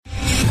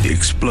The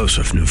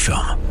explosive new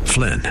film,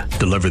 Flynn,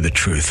 deliver the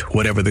truth,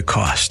 whatever the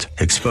cost.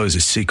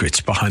 Exposes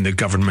secrets behind the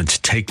government's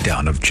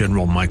takedown of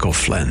General Michael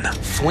Flynn.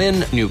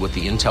 Flynn knew what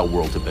the intel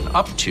world had been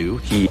up to.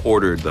 He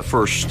ordered the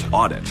first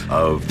audit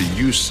of the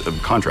use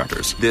of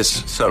contractors.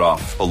 This set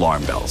off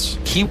alarm bells.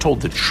 He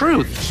told the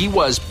truth. He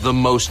was the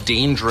most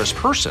dangerous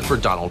person for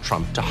Donald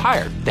Trump to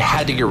hire. They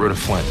had to get rid of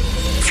Flynn.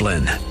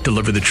 Flynn,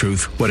 deliver the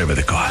truth, whatever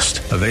the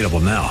cost. Available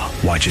now.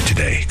 Watch it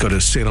today. Go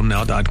to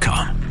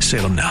salemnow.com.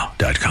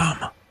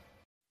 salemnow.com.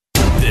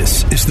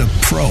 This is the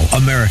Pro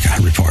America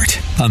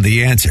Report on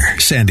The Answer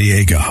San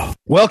Diego.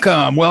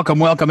 Welcome.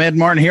 Ed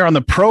Martin here on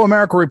the Pro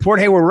America Report.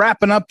 Hey, we're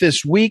wrapping up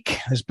this week.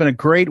 It's been a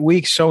great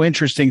week. So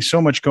interesting.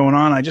 So much going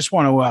on. I just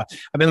want to,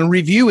 I've been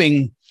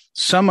reviewing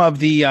some of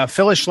the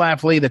Phyllis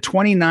Schlafly, the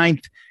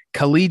 29th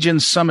Collegian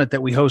Summit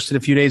that we hosted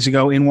a few days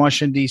ago in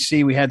Washington,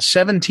 D.C. We had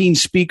 17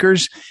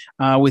 speakers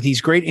with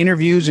these great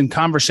interviews and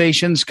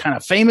conversations, kind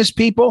of famous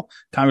people.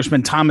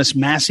 Congressman Thomas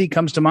Massie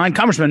comes to mind,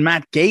 Congressman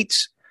Matt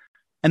Gaetz,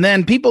 and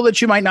then people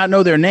that you might not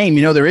know their name,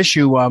 you know their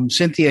issue.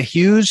 Cynthia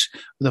Hughes,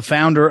 the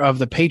founder of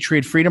the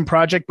Patriot Freedom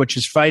Project, which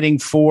is fighting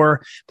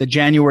for the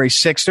January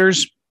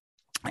 6ers.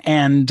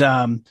 And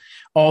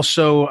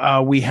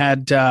also we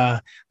had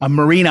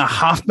Marina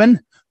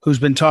Hoffman, who's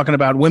been talking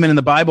about women in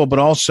the Bible, but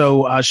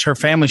also her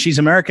family. She's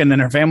American,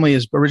 and her family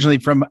is originally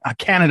from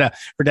Canada.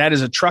 Her dad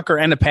is a trucker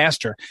and a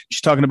pastor. She's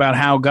talking about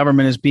how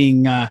government is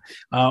being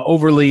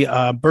overly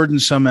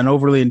burdensome and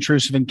overly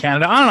intrusive in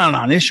Canada. On and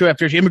on. Issue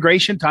after issue.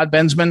 Immigration, Todd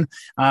Bensman,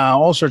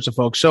 all sorts of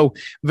folks. So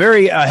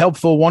very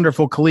helpful,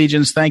 wonderful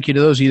collegians. Thank you to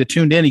those of you that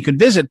tuned in. You can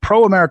visit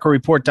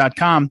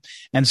proamericareport.com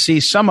and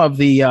see some of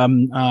the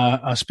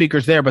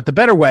speakers there. But the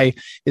better way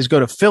is go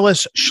to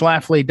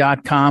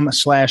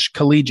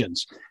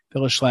phyllisschlafly.com/collegians.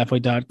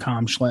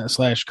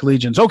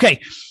 phyllisschlafly.com/collegians. Okay.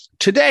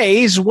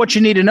 Today's what you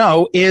need to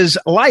know is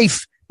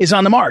life is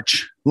on the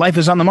march. Life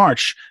is on the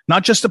march,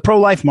 not just the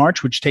pro-life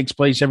march, which takes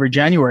place every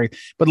January,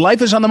 but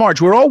life is on the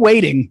march. We're all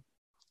waiting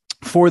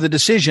for the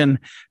decision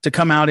to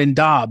come out in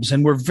Dobbs.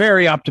 And we're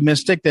very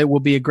optimistic that it will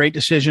be a great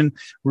decision.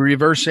 We're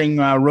reversing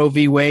Roe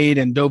v. Wade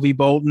and Doe v.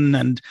 Bolton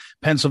and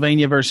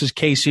Pennsylvania versus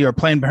Casey, or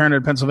Planned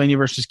Parenthood, Pennsylvania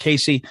versus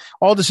Casey,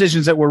 all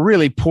decisions that were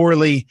really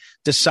poorly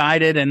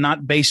decided and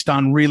not based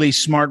on really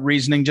smart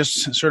reasoning,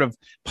 just sort of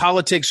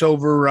politics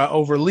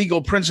over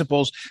legal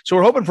principles. So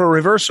we're hoping for a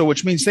reversal,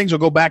 which means things will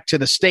go back to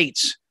the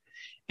states.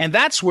 And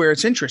that's where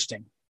it's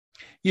interesting.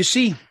 You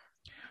see,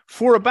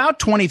 for about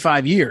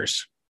 25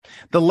 years,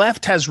 the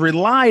left has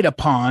relied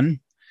upon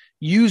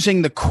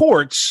using the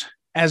courts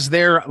as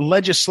their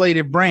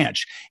legislative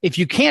branch. If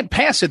you can't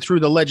pass it through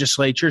the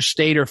legislature,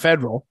 state or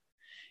federal,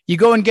 you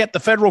go and get the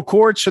federal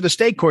courts or the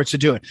state courts to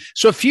do it.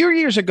 So a few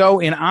years ago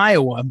in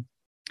Iowa,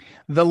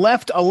 the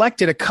left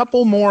elected a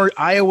couple more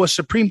Iowa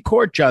Supreme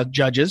Court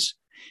judges,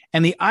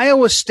 and the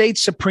Iowa State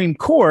Supreme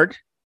Court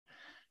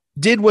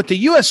did what the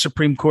U.S.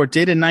 Supreme Court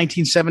did in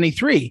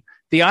 1973.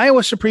 The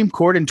Iowa Supreme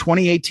Court in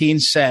 2018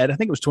 said, I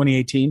think it was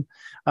 2018,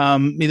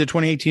 either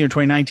 2018 or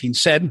 2019,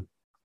 said,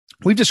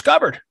 we've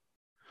discovered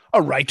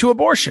a right to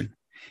abortion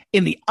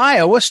in the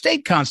Iowa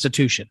state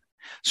constitution.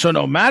 So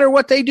no matter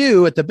what they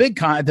do at the big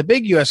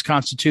U.S.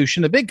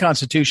 Constitution, the big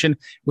Constitution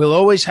will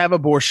always have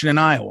abortion in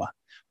Iowa.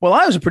 Well,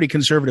 Iowa's a pretty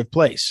conservative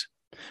place,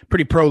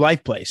 pretty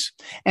pro-life place.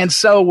 And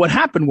so what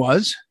happened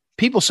was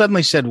people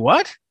suddenly said,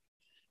 what?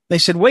 They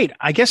said, wait,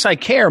 I guess I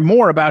care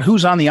more about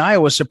who's on the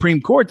Iowa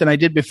Supreme Court than I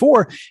did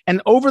before. And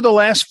over the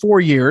last 4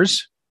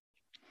 years,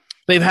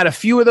 they've had a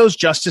few of those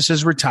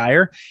justices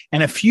retire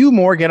and a few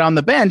more get on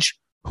the bench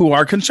who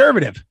are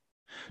conservative,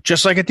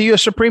 just like at the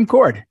U.S. Supreme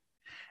Court.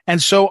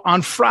 And so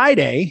on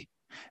Friday,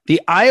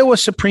 the Iowa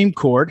Supreme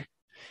Court,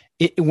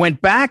 it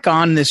went back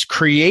on this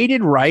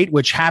created right,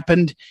 which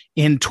happened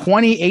in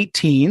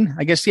 2018,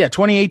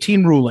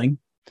 2018 ruling.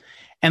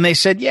 And they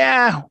said,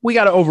 yeah, we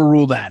got to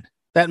overrule that.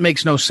 That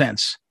makes no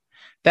sense.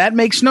 That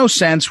makes no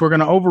sense. We're going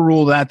to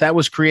overrule that. That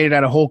was created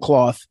out of whole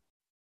cloth.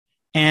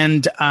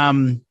 And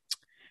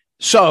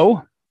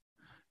so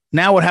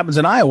now what happens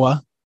in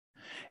Iowa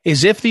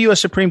is if the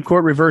U.S. Supreme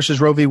Court reverses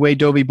Roe v. Wade,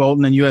 Doe v.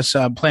 Bolton, and U.S.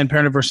 Planned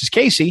Parenthood versus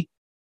Casey,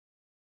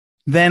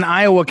 then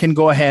Iowa can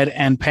go ahead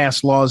and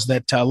pass laws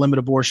that limit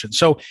abortion.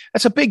 So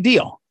that's a big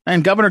deal.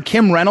 And Governor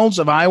Kim Reynolds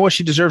of Iowa,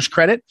 she deserves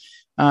credit.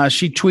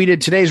 She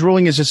tweeted, today's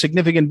ruling is a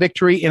significant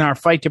victory in our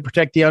fight to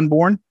protect the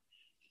unborn,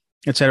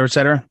 et cetera, et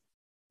cetera.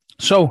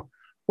 So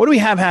what do we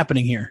have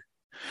happening here?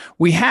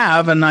 We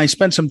have, and I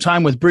spent some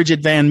time with Bridget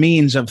Van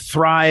Means of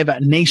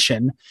Thrive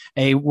Nation,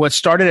 what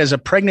started as a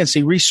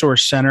pregnancy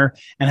resource center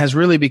and has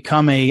really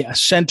become a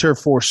center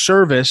for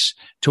service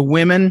to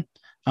women,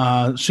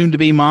 soon to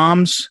be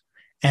moms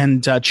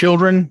and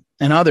children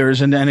and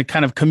others, and a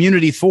kind of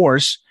community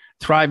force,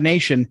 Thrive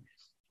Nation.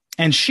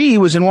 And she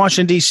was in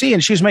Washington, D.C.,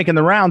 and she was making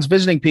the rounds,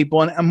 visiting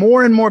people, and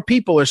more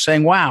people are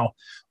saying, wow,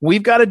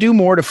 we've got to do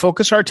more to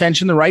focus our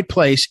attention in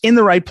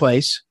the right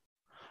place,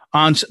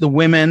 on the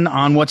women,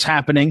 on what's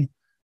happening,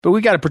 but we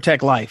got to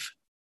protect life.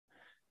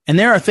 And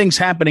there are things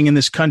happening in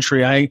this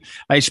country.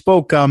 I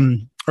spoke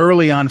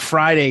early on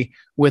Friday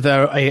with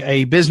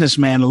a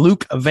businessman,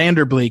 Luke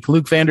Vanderbleek.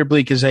 Luke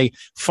Vanderbleek is a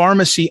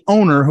pharmacy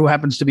owner who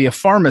happens to be a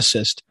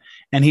pharmacist,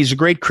 and he's a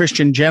great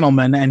Christian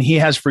gentleman, and he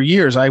has for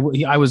years. I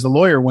was the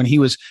lawyer when he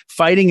was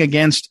fighting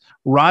against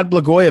Rod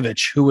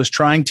Blagojevich, who was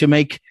trying to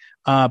make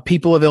the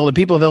people of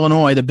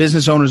Illinois, the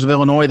business owners of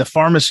Illinois, the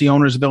pharmacy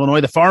owners of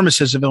Illinois, the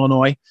pharmacists of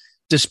Illinois,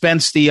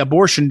 dispense the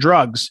abortion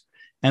drugs.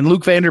 And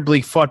Luke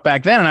Vanderbleek fought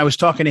back then. And I was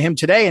talking to him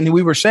today, and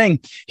we were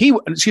saying he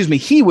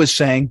was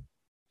saying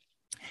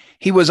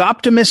he was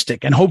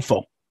optimistic and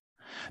hopeful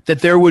that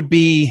there would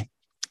be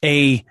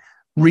a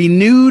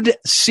renewed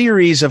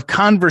series of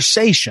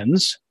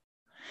conversations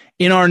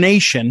in our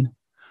nation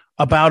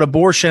about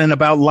abortion and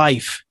about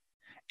life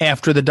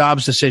after the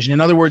Dobbs decision.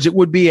 In other words,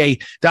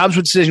 Dobbs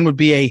decision would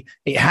be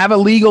have a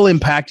legal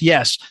impact,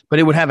 yes, but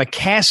it would have a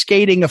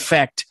cascading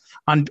effect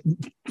on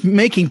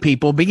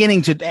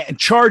beginning to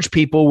charge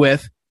people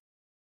with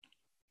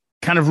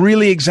kind of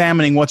really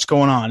examining what's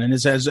going on. And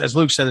as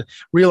Luke said,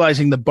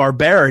 realizing the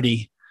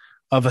barbarity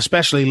of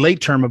especially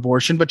late-term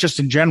abortion, but just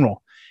in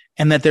general,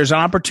 and that there's an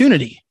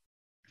opportunity.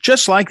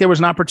 Just like there was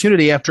an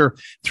opportunity after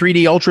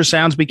 3D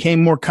ultrasounds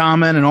became more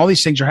common and all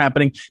these things are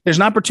happening, there's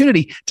an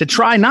opportunity to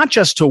try not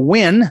just to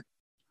win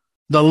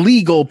the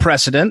legal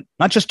precedent,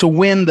 not just to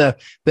win the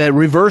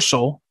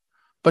reversal,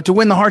 but to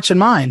win the hearts and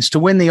minds, to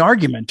win the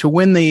argument, to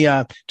win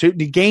to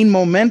gain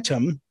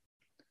momentum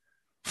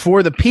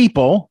for the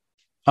people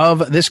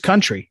of this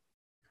country.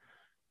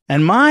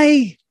 And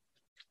my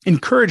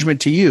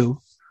encouragement to you,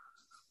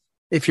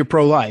 if you're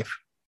pro-life,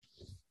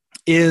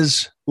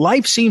 is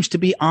life seems to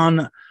be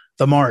on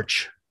the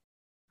march.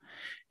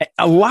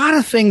 A lot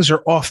of things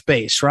are off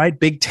base, right?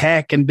 Big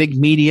tech and big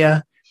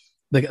media.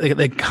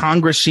 The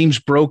Congress seems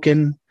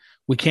broken.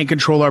 We can't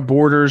control our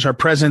borders. Our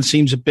president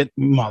seems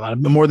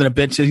more than a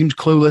bit, seems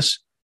clueless.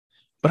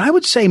 But I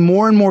would say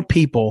more and more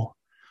people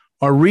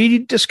are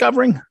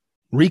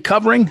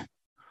recovering,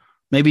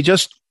 maybe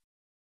just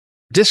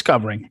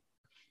discovering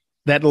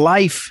that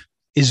life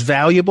is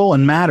valuable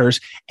and matters.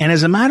 And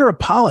as a matter of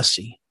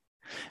policy,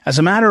 as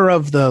a matter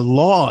of the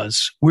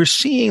laws, we're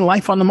seeing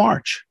life on the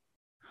march.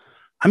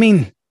 I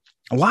mean,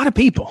 lots of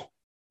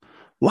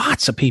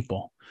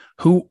people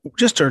who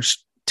just are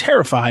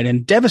terrified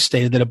and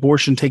devastated that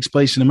abortion takes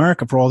place in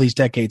America for all these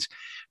decades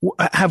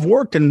have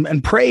worked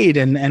and prayed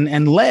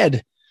and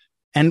led.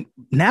 And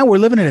now we're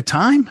living in a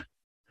time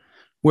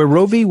where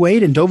Roe v.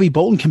 Wade and Doe v.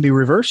 Bolton can be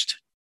reversed,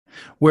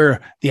 where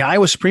the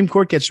Iowa Supreme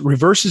Court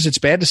reverses its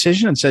bad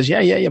decision and says, yeah,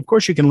 of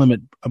course you can limit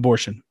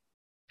abortion.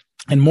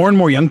 And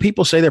more young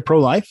people say they're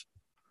pro-life.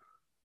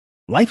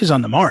 Life is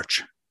on the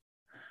march.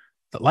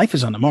 Life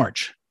is on the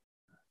march.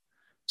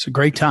 It's a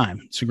great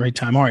time.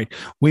 All right.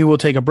 We will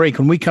take a break.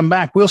 When we come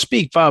back, we'll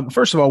speak,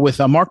 first of all, with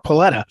Mark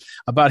Paletta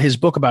about his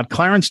book about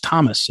Clarence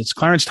Thomas. It's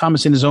Clarence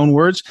Thomas in his own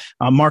words.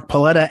 Mark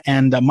Paletta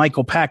and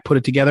Michael Pack put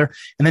it together.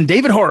 And then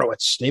David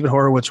Horowitz. David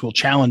Horowitz will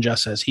challenge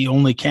us as he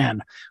only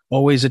can.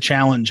 Always a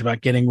challenge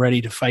about getting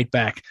ready to fight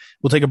back.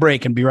 We'll take a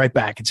break and be right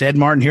back. It's Ed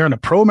Martin here on the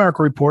Pro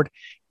America Report.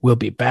 We'll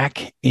be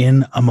back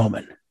in a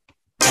moment.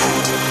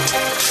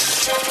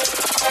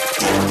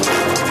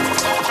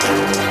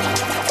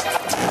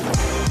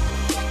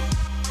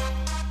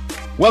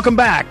 Welcome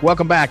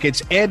back.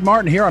 It's Ed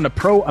Martin here on the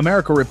Pro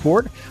America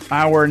Report.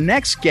 Our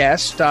next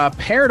guest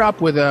paired up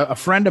with a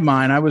friend of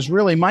mine.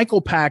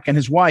 Michael Pack and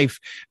his wife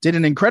did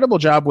an incredible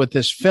job with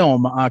this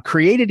film,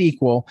 Created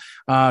Equal,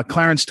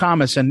 Clarence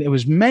Thomas. And it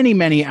was many,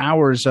 many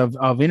hours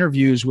of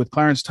interviews with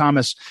Clarence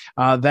Thomas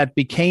that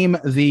became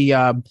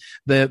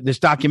this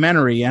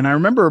documentary. And I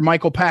remember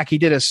Michael Pack, he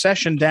did a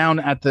session down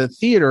at the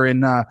theater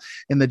in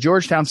the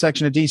Georgetown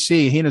section of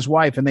D.C., he and his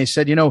wife, and they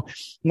said,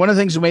 one of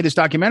the things that made this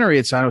documentary,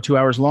 it's 2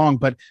 hours long,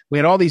 but we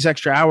had all these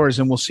extra hours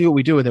and we'll see what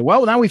we do with it.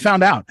 Well, now we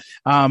found out.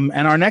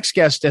 And our next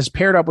guest has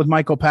paired up with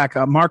Michael Pack.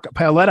 Mark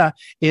Paletta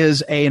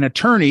is an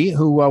attorney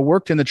who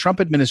worked in the Trump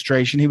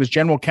administration. He was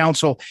general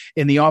counsel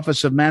in the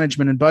Office of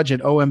Management and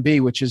Budget,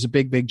 OMB, which is a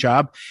big, big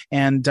job,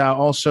 and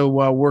also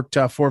worked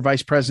for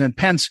Vice President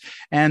Pence.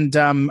 And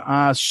and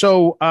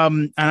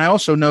I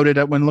also noted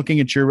that when looking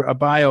at your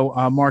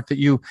bio, Mark, that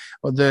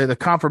the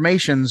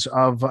confirmations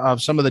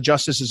of some of the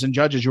justices and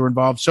judges who were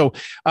involved. So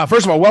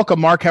first of all,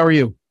 welcome, Mark. How are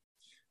you?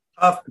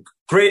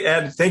 Great,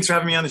 Ed. Thanks for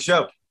having me on the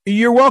show.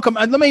 You're welcome.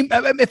 Let me,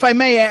 if I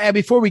may,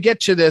 before we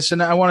get to this,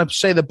 and I want to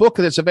say the book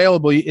that's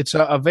available, it's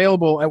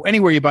available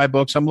anywhere you buy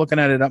books. I'm looking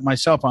at it up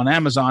myself on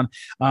Amazon,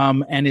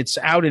 and it's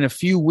out in a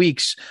few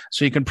weeks,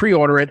 so you can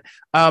pre-order it.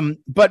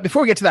 But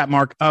before we get to that,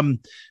 Mark,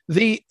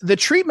 the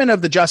treatment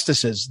of the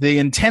justices, the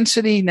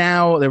intensity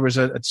now, there was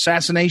an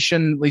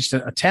assassination, at least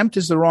an attempt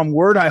is the wrong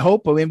word, I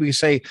hope, but maybe we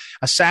say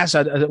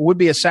a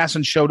would-be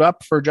assassin showed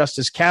up for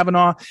Justice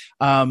Kavanaugh.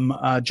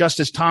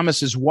 Justice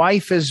Thomas's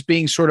wife is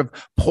being sort of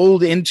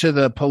pulled into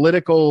the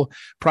political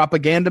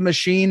propaganda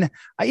machine.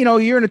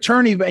 You're an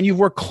attorney and you've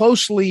worked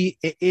closely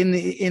in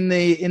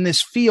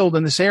this field,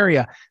 in this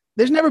area.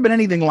 There's never been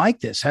anything like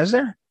this, has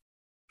there?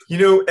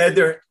 Ed,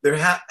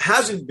 there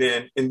hasn't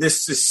been in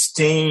this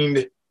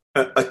sustained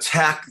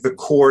attack the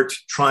court,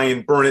 try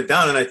and burn it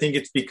down. And I think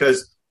it's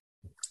because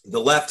the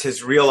left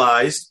has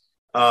realized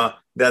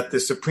that the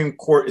Supreme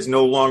Court is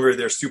no longer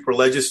their super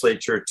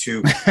legislature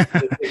to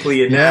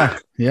politically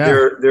enact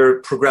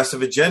their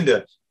progressive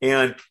agenda.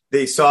 And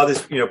they saw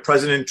this,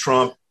 President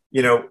Trump,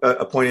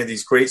 appointed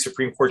these great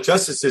Supreme Court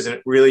justices, and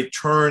it really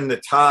turned the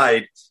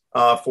tide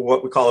for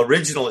what we call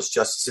originalist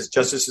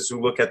justices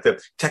who look at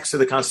the text of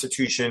the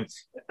Constitution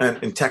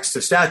and text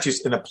of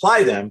statutes and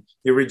apply them,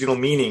 the original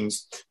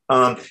meanings.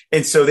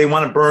 And so they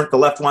want to the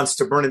left wants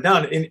to burn it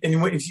down. And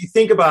if you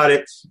think about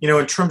it,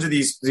 in terms of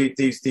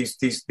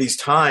these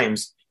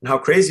times and how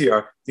crazy they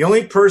are, the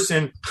only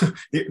person,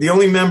 the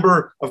only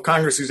member of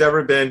Congress who's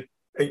ever been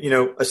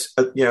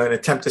an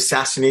attempt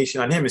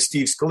assassination on him is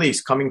Steve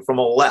Scalise, coming from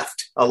a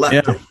left,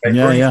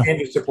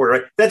 Sanders supporter.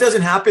 Right? That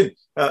doesn't happen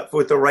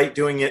with the right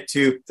doing it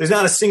too. There's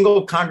not a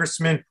single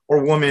congressman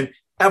or woman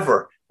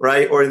ever,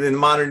 right, or in the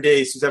modern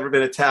days who's ever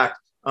been attacked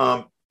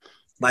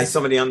by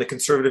somebody on the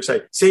conservative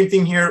side. Same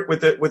thing here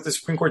with the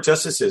Supreme Court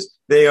justices.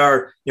 They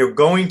are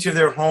going to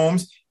their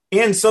homes.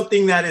 And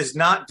something that is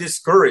not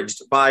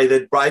discouraged by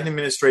the Biden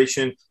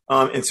administration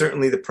and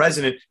certainly the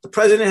president. The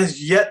president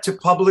has yet to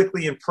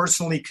publicly and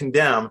personally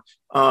condemn,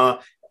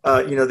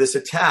 this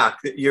attack.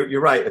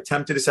 You're right,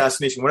 attempted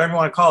assassination, whatever you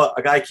want to call it.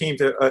 A guy came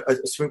to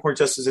a Supreme Court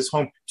justice's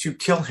home to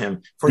kill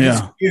him for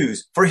his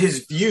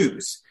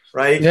views.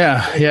 Right?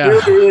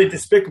 Really, really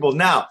despicable.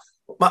 Now,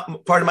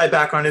 part of my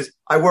background is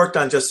I worked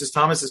on Justice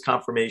Thomas's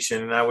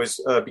confirmation, and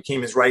I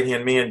became his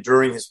right-hand man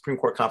during his Supreme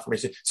Court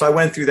confirmation. So I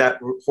went through that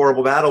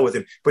horrible battle with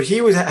him. But he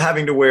was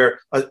having to wear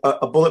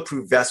a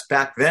bulletproof vest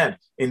back then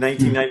in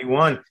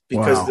 1991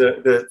 because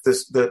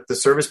the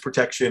service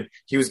protection,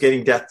 he was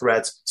getting death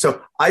threats.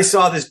 So I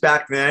saw this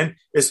back then.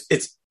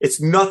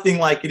 It's nothing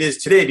like it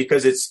is today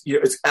because it's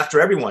after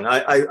everyone.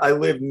 I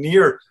live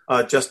near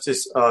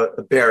Justice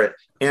Barrett.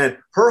 And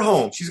her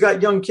home, she's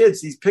got young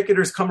kids. These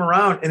picketers come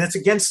around, and it's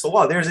against the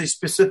law. There's a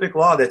specific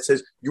law that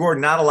says you are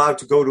not allowed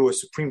to go to a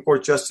Supreme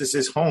Court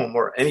justice's home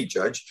or any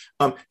judge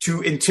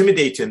to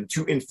intimidate them,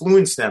 to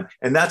influence them.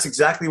 And that's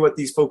exactly what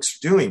these folks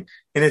are doing.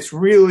 And it's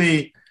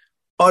really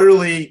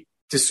utterly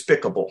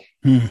despicable.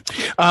 And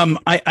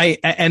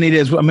it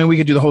is. I mean, we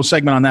could do the whole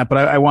segment on that, but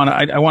I want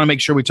to make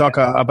sure we talk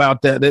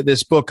about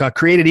this book,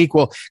 Created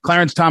Equal.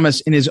 Clarence Thomas,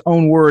 in his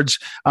own words.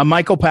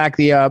 Michael Pack,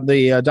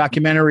 the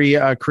documentary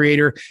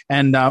creator,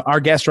 and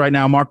our guest right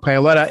now, Mark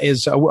Paoletta,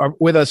 is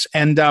with us.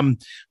 And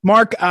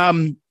Mark,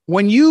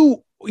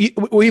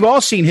 we've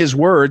all seen his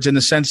words in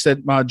the sense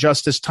that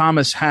Justice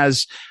Thomas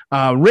has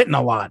written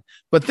a lot,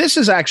 but this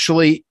is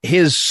actually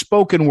his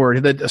spoken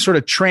word, the sort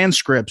of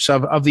transcripts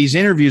of these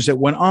interviews that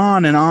went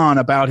on and on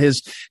about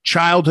his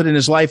childhood and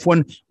his life.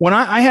 When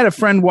I had a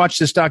friend watch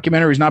this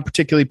documentary, he's not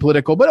particularly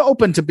political, but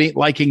open to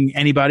liking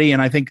anybody.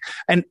 And I think,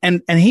 and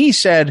he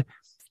said,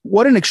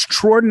 what an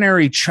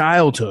extraordinary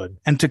childhood.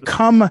 And to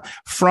come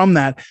from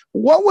that,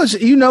 what was,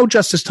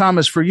 Justice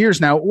Thomas for years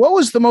now, what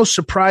was the most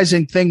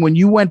surprising thing when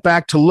you went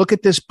back to look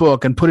at this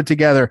book and put it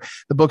together?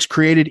 The book's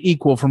Created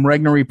Equal from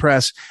Regnery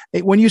Press.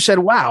 When you said,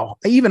 wow,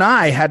 even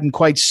I hadn't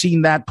quite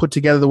seen that put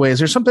together the way. Is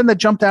there something that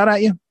jumped out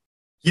at you?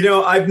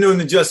 I've known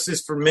the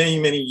justice for many,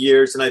 many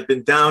years, and I've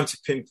been down to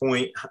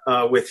Pinpoint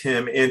with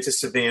him and to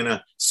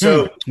Savannah.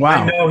 So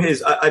I know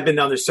I've been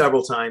down there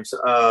several times,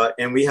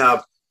 and we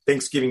have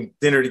Thanksgiving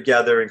dinner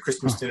together and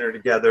Christmas dinner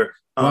together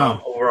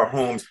over our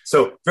homes.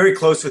 So very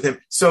close with him.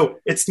 So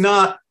it's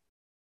not,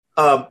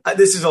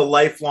 this is a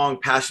lifelong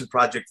passion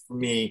project for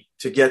me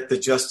to get the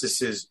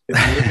justices'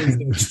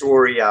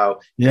 story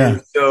out. Yeah.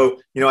 And so,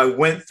 I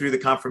went through the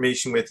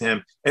confirmation with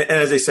him. And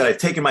as I said, I've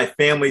taken my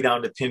family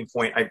down to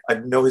Pinpoint. I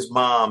know his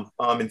mom.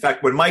 In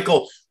fact, when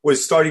Michael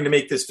was starting to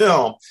make this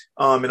film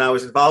and I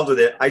was involved with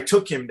it, I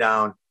took him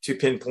down to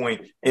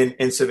Pinpoint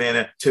in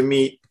Savannah to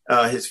meet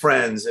his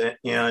friends and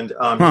his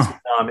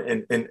mom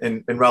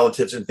and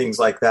relatives and things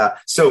like that.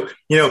 So,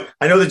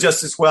 I know the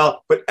justice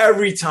well, but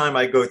every time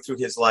I go through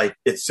his life,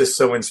 it's just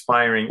so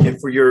inspiring. And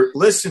for your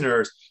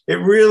listeners, it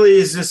really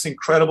is this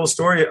incredible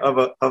story of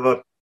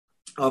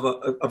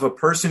a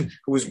person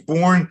who was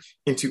born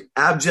into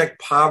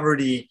abject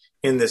poverty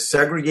in the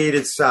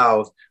segregated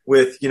South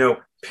with,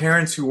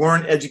 parents who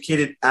weren't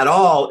educated at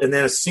all. And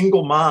then a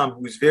single mom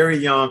who was very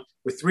young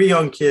with 3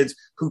 young kids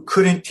who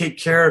couldn't take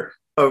care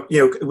of,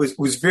 it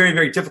was very,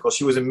 very difficult.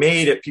 She was a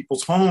maid at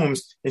people's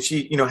homes and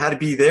she, had to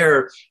be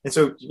there. And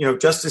so,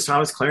 Justice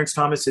Thomas, Clarence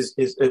Thomas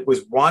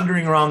was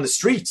wandering around the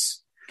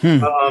streets,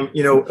 at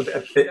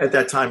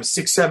that time,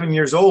 6-7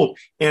 years old.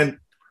 And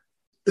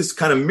this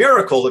kind of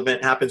miracle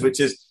event happens, which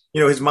is,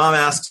 his mom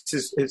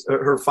asks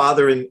her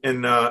father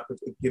and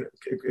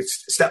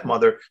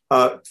stepmother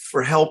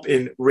for help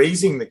in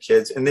raising the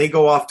kids. And they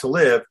go off to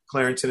live,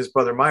 Clarence and his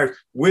brother Myers,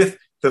 with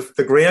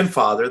the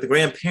grandfather, the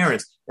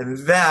grandparents, and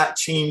that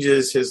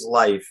changes his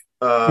life,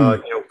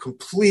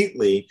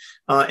 completely.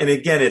 And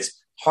again,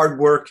 it's hard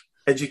work,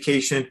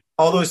 education,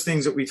 all those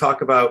things that we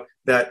talk about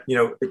that,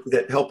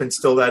 that help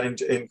instill that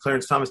in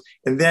Clarence Thomas.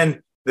 And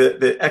then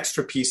the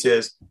extra piece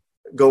is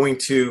going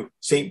to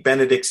St.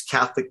 Benedict's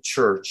Catholic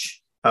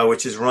Church,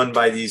 which is run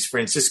by these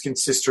Franciscan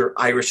sister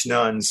Irish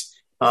nuns.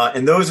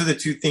 And those are the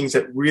two things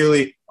that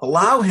really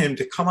allow him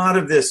to come out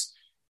of this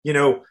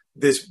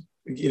this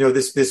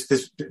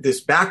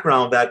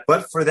background that,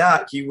 but for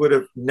that, he would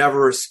have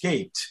never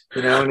escaped,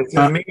 and it's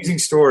an amazing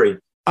story.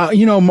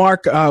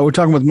 Mark, we're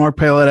talking with Mark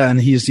Paoletta, and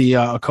he's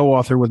the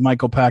co-author with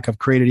Michael Pack of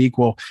Created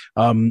Equal,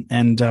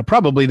 and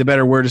probably the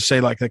better word to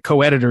say, like the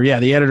co-editor,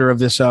 the editor of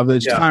this,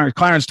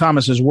 Clarence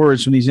Thomas's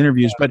words from these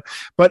interviews. But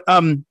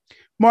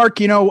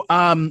Mark,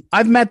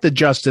 I've met the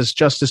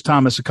Justice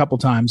Thomas a couple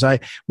times.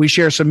 We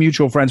share some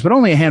mutual friends, but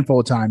only a handful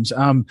of times.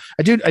 I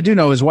do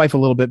know his wife a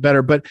little bit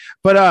better, but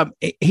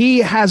he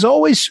has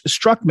always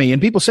struck me,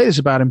 and people say this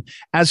about him,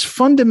 as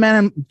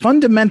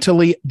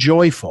fundamentally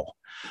joyful.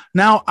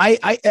 Now,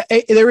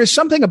 there is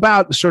something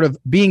about sort of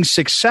being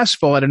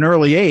successful at an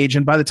early age,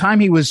 and by the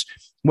time he was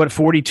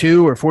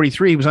 42 or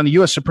 43, he was on the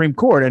U.S. Supreme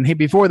Court, and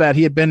before that,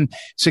 he had been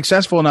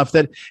successful enough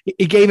that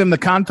it gave him the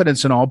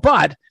confidence and all.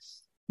 But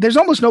there's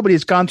almost nobody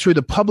that's gone through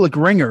the public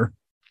ringer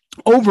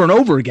over and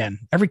over again.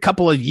 Every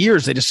couple of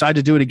years, they decide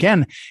to do it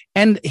again,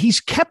 and he's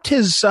kept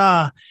his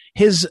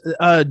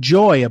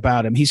joy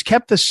about him. He's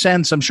kept the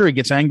sense. I'm sure he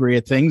gets angry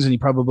at things, and he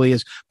probably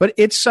is, but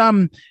it's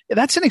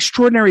that's an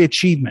extraordinary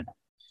achievement.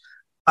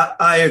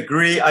 I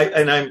agree.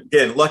 I'm,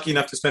 again, lucky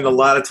enough to spend a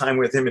lot of time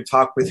with him and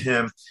talk with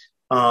him.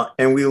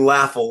 And we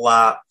laugh a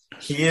lot.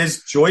 He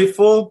is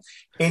joyful,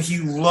 and he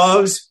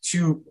loves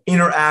to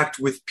interact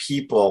with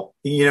people,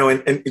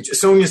 and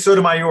Sonia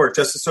Sotomayor,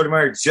 Justice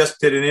Sotomayor,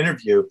 just did an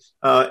interview.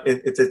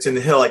 It's in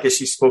the Hill. I guess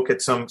she spoke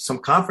at some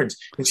conference,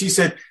 and she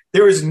said,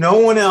 there is no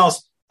one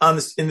else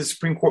in the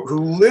Supreme Court who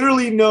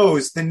literally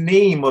knows the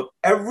name of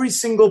every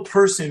single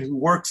person who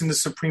works in the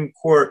Supreme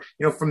Court,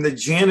 from the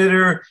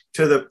janitor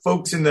to the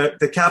folks in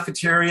the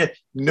cafeteria,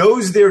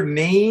 knows their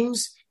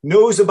names,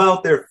 knows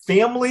about their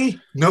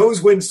family,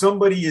 knows when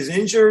somebody is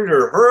injured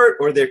or hurt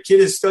or their kid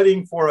is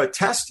studying for a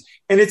test.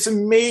 And it's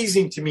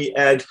amazing to me,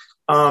 Ed.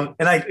 And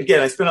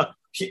I spent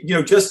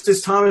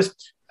Justice Thomas,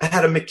 I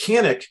had a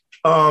mechanic,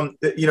 a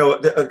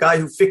guy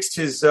who fixed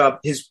his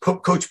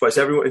coach bus.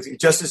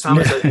 Justice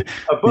Thomas has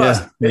a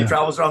bus. He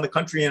travels around the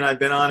country, and I've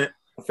been on it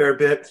a fair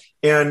bit.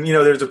 And,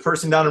 there's a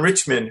person down in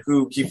Richmond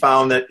who he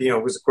found that,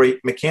 was a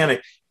great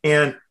mechanic.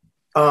 And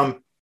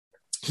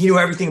he knew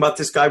everything about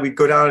this guy. We'd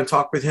go down and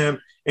talk with him,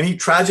 and he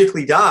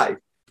tragically died.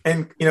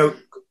 And,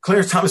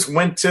 Clarence Thomas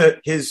went to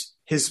his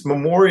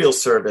memorial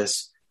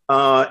service.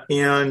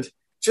 And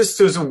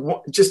he's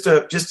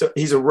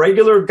a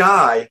regular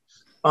guy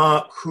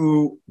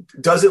who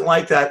doesn't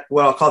like that,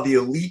 what I'll call the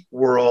elite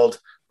world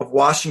of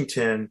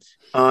Washington,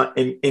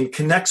 and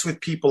connects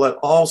with people at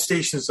all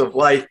stations of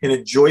life in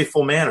a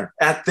joyful manner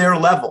at their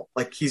level.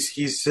 Like he's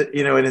and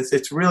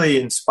it's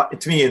really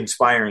to me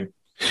inspiring.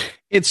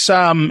 It's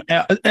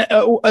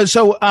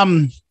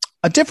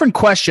a different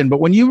question, but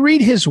when you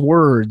read his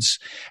words,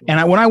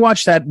 and when I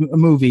watched that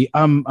movie,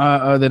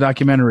 the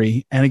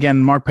documentary, and again,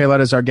 Mark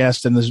Paoletta is our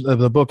guest, and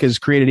the book is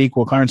Created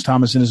Equal, Clarence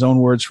Thomas in his own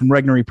words, from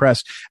Regnery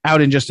Press,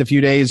 out in just a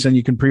few days, and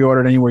you can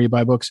pre-order it anywhere you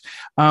buy books.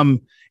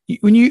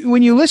 When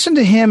you listen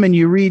to him and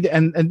you read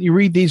and you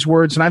read these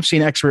words, and I've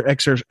seen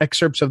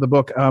excerpts of the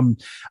book,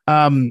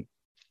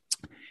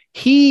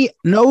 he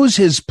knows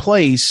his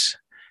place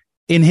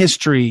in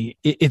history.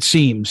 It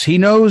seems he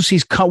knows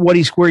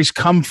where he's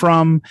come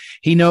from.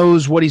 He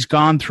knows what he's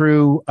gone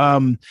through.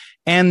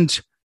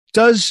 And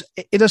does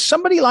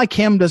somebody like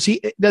him? Is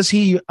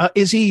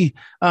he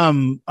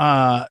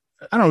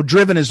I don't know,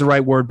 driven is the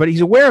right word, but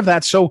he's aware of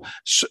that. So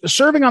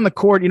serving on the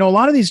court, a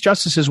lot of these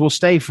justices will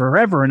stay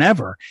forever and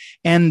ever.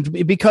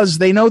 And because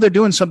they know they're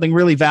doing something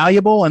really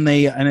valuable, and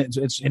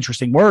it's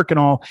interesting work and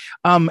all.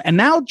 And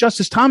now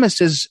Justice Thomas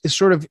is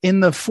sort of in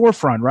the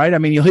forefront, right? I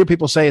mean, you'll hear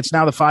people say it's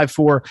now the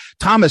 5-4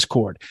 Thomas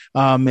Court.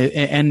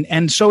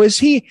 And so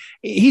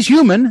he's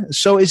human.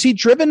 So is he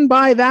driven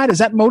by that? Does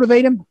that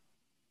motivate him?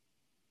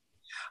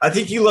 I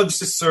think he loves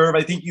to serve.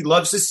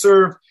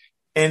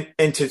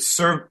 And to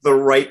serve the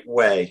right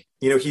way.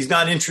 He's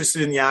not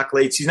interested in the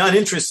accolades. He's not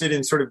interested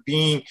in sort of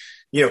being,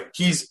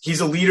 he's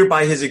a leader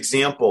by his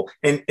example.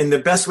 And the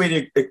best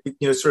way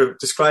to, sort of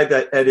describe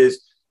that, Ed, is,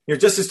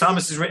 Justice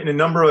Thomas has written a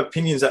number of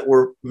opinions that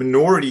were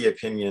minority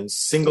opinions,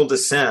 single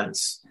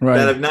dissents, right,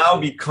 that have now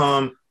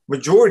become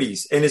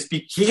majorities. And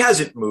he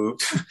hasn't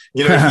moved.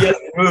 He hasn't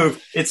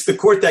moved. It's the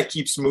court that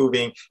keeps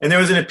moving. And there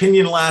was an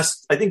opinion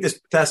this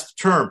past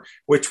term,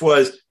 which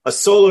was a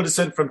solo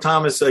dissent from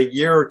Thomas a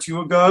year or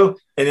two ago,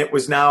 and it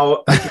was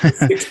now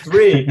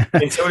 6-3.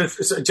 And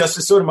so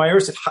Justice Sotomayor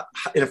said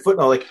in a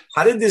footnote, like,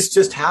 how did this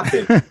just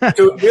happen?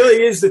 So it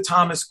really is the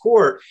Thomas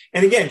court.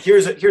 And again,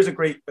 here's a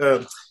great,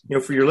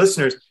 for your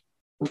listeners,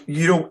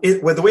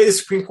 the way the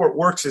Supreme Court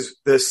works is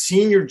the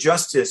senior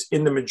justice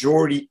in the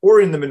majority or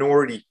in the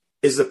minority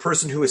is the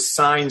person who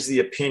assigns the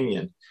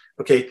opinion.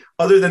 Okay.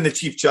 Other than the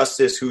Chief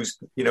Justice, who's,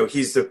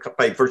 he's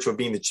by virtue of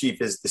being the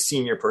chief, is the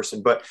senior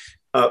person. But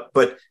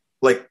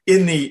like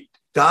in the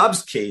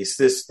Dobbs case,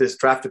 this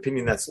draft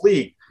opinion that's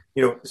leaked,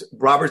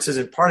 Roberts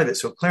isn't part of it.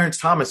 So Clarence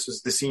Thomas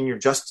was the senior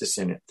justice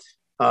in it.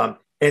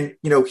 And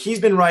he's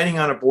been writing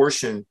on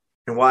abortion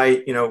and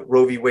why,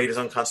 Roe v. Wade is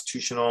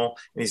unconstitutional.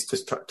 And he's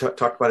just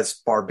talked about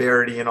its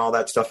barbarity and all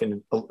that stuff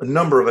in a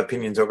number of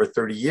opinions over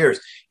 30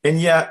 years.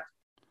 And yet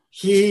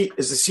he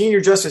is the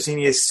senior justice and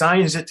he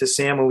assigns it to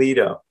Sam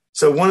Alito.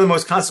 So one of the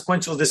most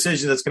consequential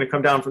decisions that's going to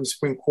come down from the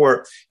Supreme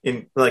Court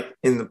in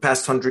the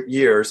past 100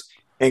 years.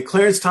 And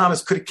Clarence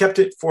Thomas could have kept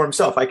it for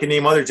himself. I can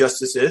name other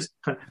justices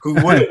who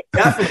would have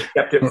definitely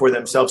kept it for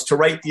themselves to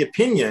write the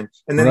opinion,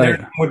 and then their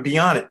name would be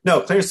on it.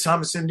 No, Clarence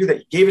Thomas didn't do that.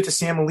 He gave it to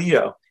Sam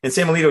Alito, and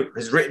Sam Alito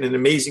has written an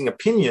amazing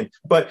opinion.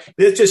 But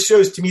it just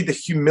shows to me the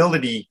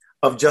humility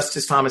of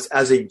Justice Thomas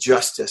as a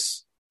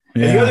justice.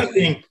 Yeah.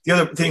 And the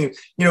other thing,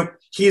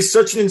 he is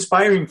such an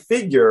inspiring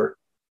figure.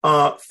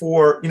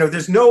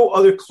 There's no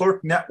other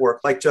clerk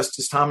network like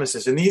Justice Thomas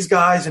is. And these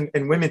guys and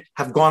women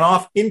have gone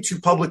off into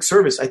public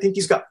service. I think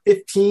he's got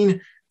 15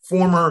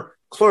 former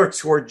clerks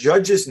who are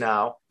judges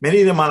now,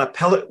 many of them on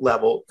appellate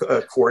level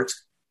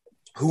courts,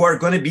 who are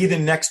going to be the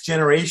next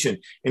generation.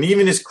 And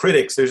even his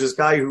critics, there's this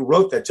guy who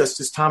wrote that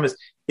Justice Thomas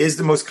is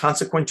the most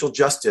consequential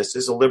justice,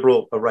 is a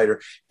liberal writer,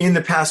 in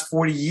the past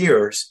 40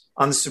 years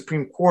on the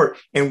Supreme Court.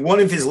 And one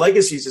of his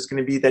legacies is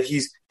going to be that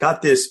he's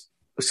got this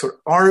sort of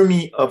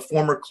army of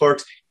former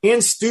clerks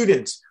and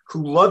students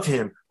who love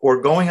him, who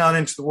are going out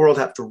into the world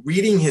after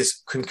reading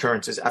his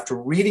concurrences, after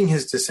reading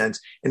his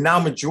dissents, and now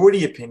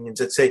majority opinions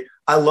that say,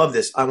 I love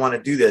this, I want to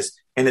do this.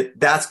 And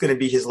that's going to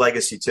be his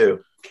legacy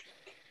too.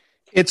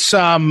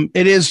 How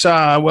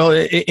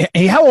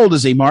old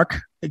is he,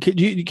 Mark? Can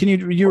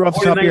you off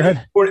the top of your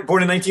head? Born in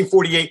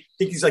 1948.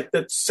 I think he's like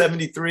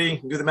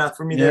 73. Do the math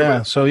for me there.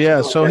 Yeah.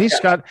 So he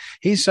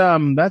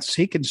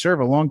can serve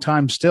a long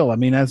time still. I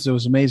mean, it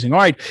was amazing. All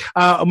right.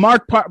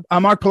 Mark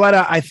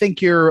Paoletta, I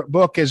think your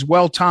book is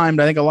well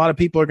timed. I think a lot of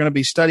people are going to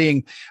be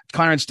studying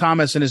Clarence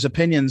Thomas and his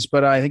opinions,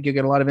 but I think you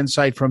get a lot of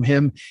insight from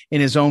him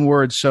in his own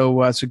words.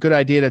 So it's a good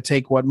idea to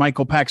take what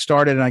Michael Pack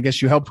started, and I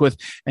guess you helped with,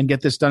 and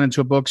get this done into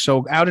a book.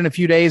 So out in a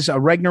few days,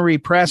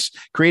 Regnery Press,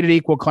 Created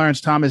Equal,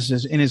 Clarence Thomas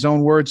is in his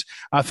own words.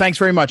 Thanks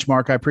very much,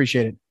 Mark. I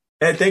appreciate it.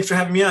 Ed, thanks for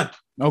having me on.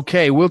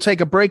 Okay, we'll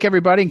take a break,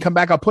 everybody, and come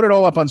back. I'll put it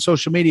all up on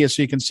social media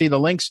so you can see the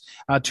links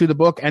to the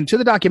book and to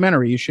the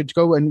documentary. You should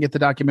go and get the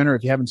documentary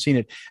if you haven't seen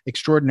it.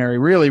 Extraordinary,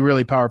 really,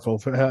 really powerful.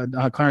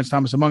 Clarence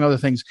Thomas, among other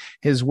things,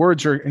 his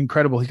words are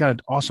incredible. He's got an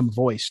awesome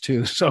voice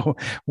too. So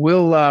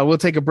we'll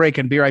take a break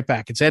and be right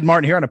back. It's Ed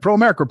Martin here on a Pro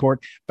America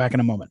Report. Back in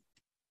a moment.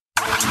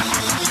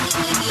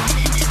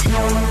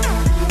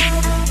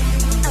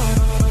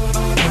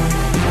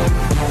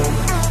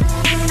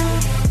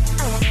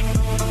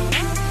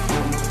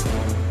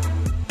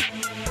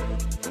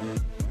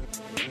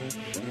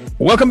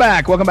 Welcome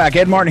back.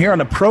 Ed Martin here on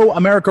the Pro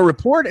America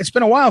Report. It's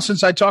been a while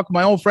since I talked with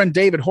my old friend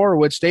David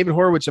Horowitz. David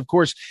Horowitz, of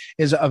course,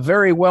 is a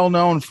very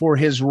well-known for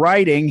his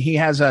writing. He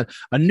has a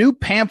new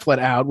pamphlet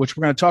out, which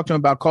we're going to talk to him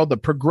about, called The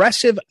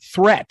Progressive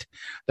Threat.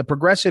 The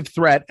Progressive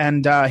Threat,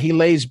 and he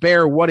lays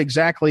bare what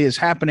exactly is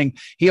happening.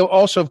 He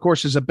also, of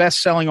course, is a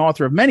best-selling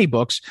author of many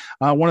books.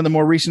 One of the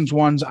more recent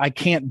ones, I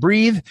Can't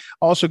Breathe.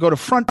 Also go to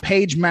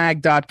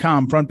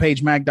frontpagemag.com,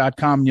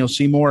 frontpagemag.com, and you'll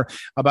see more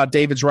about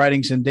David's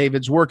writings and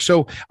David's work.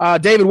 So,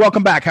 David,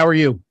 welcome back. How are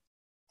you?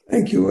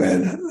 Thank you,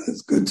 Ed.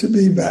 It's good to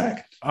be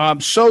back.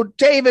 So,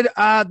 David,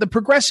 the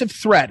Progressive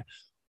Threat,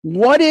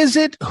 what is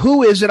it?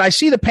 Who is it? I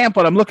see the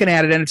pamphlet. I'm looking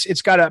at it, and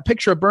it's got a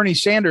picture of Bernie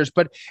Sanders.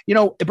 But,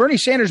 Bernie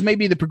Sanders may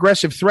be the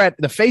progressive threat,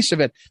 the face of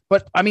it.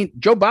 But, I mean,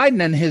 Joe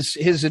Biden and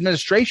his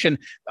administration,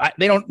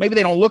 they don't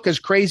look as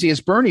crazy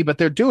as Bernie, but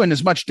they're doing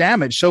as much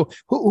damage. So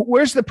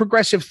where's the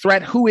progressive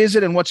threat? Who is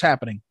it, and what's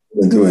happening?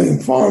 They're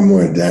doing far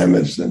more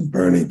damage than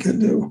Bernie could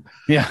do.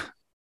 Yeah.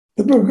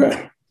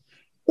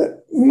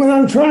 What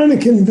I'm trying to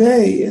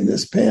convey in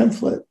this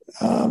pamphlet,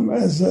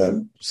 as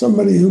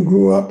somebody who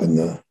grew up in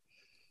the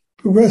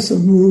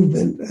progressive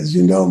movement, as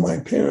you know, my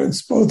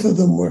parents, both of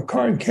them were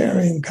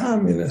card-carrying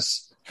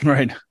communists.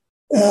 Right.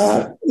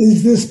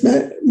 Is this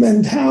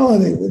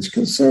mentality, which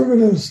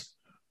conservatives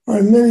are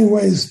in many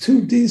ways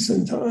too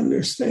decent to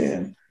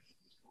understand.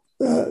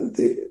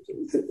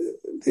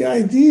 The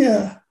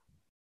idea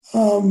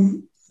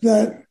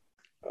that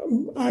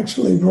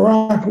actually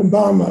Barack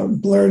Obama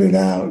blurted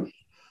out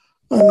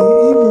on the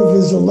eve of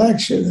his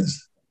election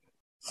is,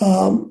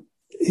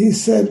 he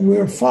said,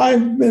 we're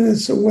 5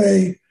 minutes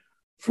away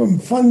from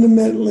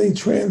fundamentally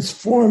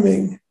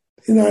transforming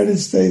the United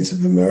States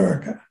of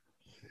America.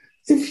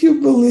 If you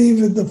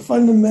believe in the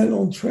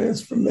fundamental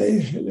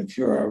transformation, if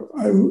you're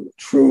a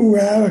true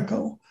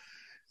radical,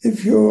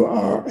 if you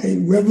are a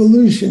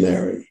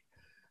revolutionary,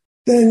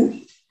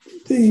 then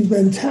the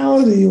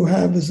mentality you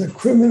have is a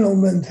criminal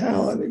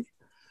mentality.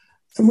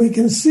 And we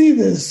can see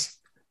this.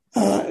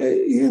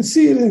 You can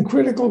see it in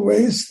critical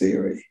race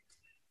theory,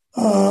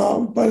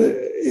 but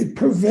it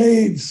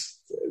pervades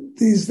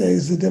these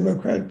days the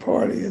Democrat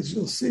Party, as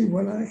you'll see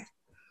when I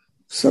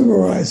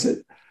summarize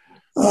it.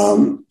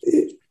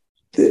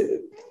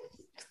 The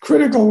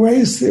critical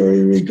race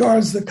theory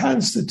regards the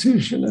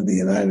Constitution of the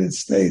United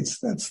States,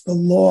 that's the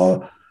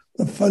law,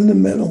 the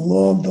fundamental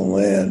law of the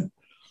land,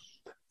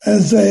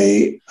 as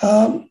a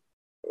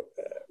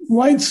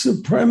white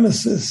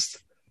supremacist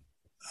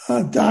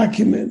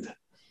document,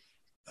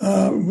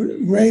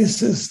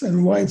 racist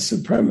and white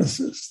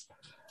supremacist.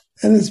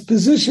 And its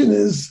position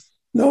is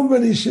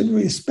nobody should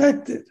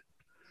respect it.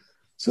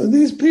 So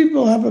these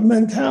people have a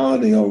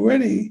mentality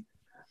already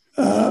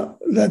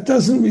that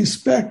doesn't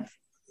respect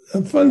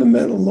the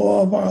fundamental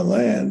law of our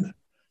land.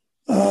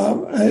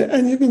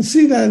 And you can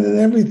see that in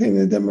everything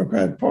the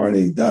Democrat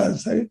Party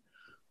does. They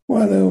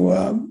want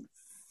to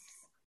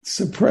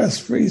suppress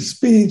free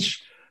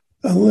speech,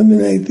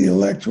 eliminate the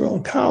Electoral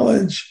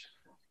College.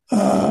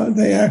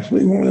 They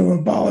actually want to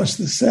abolish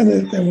the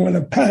Senate. They want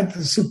to pack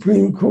the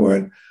Supreme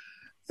Court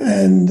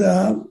and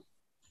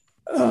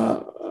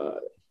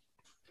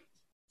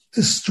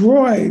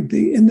destroy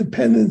the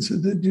independence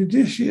of the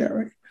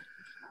judiciary.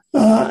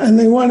 And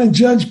they want to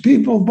judge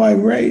people by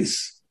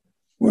race.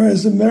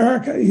 Whereas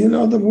America,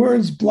 the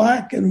words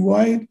black and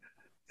white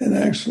and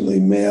actually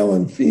male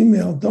and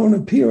female don't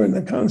appear in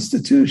the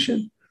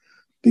Constitution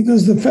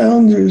because the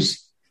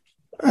founders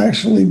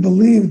actually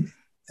believed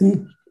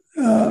in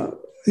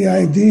the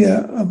idea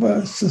of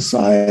a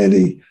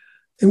society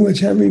in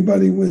which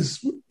everybody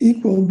was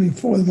equal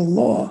before the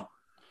law.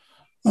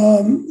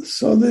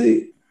 So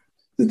the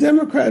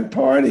Democrat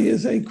Party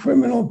is a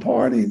criminal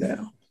party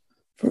now.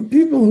 For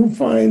people who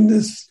find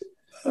this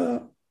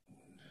a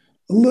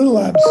little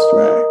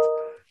abstract,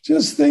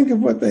 just think of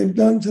what they've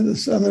done to the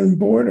southern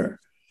border.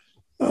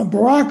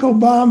 Barack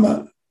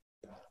Obama,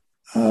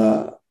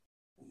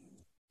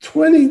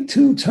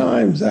 22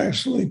 times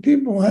actually,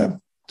 people have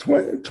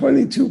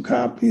 22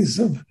 copies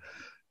of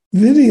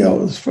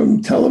videos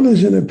from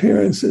television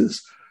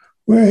appearances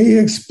where he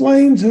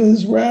explained to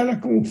his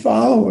radical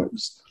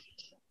followers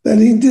that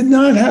he did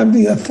not have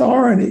the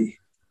authority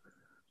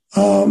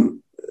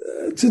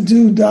to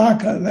do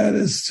DACA, that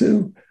is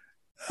to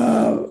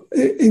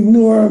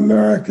ignore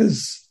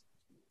America's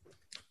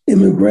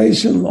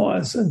immigration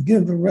laws and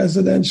give a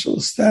residential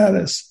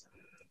status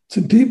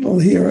to people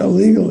here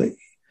illegally.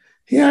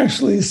 He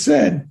actually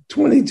said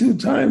 22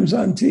 times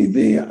on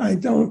TV, I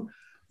don't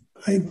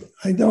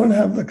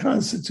have the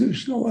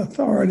constitutional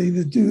authority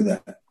to do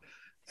that.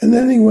 And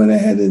then he went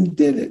ahead and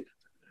did it.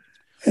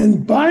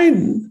 And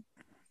Biden,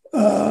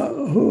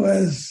 who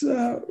has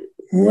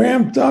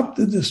ramped up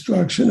the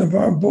destruction of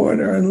our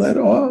border and let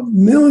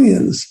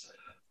millions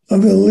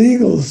of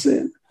illegals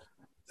in,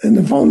 and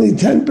if only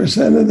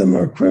 10% of them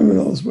are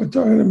criminals, we're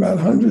talking about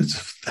hundreds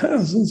of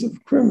thousands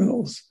of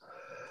criminals.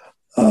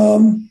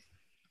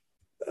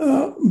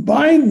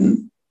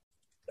 Biden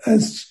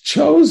has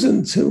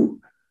chosen to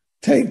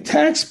take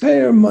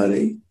taxpayer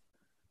money,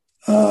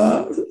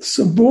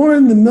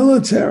 suborn the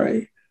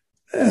military,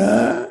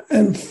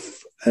 and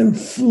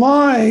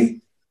fly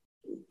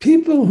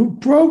people who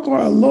broke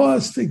our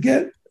laws to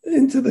get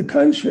into the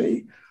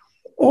country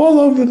all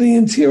over the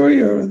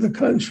interior of the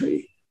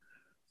country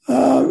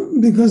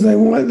because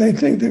they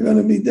think they're going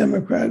to be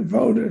Democrat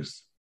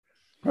voters.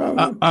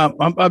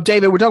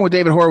 David, we're talking with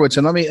David Horowitz,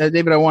 and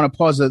David, I want to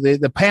pause.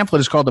 The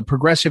pamphlet is called "The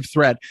Progressive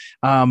Threat,"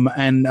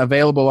 and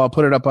available. I'll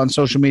put it up on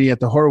social media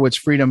at the Horowitz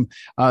Freedom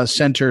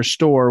Center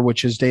store,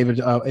 which is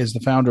David is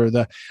the founder of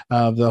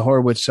the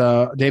Horowitz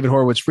David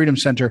Horowitz Freedom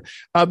Center.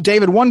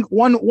 David,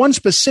 one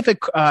specific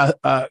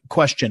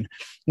question: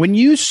 when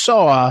you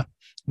saw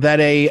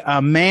that a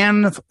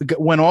man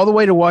went all the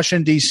way to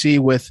Washington, D.C.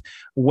 with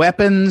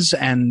weapons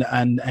and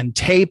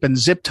tape and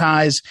zip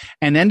ties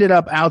and ended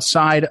up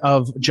outside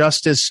of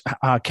Justice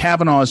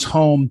Kavanaugh's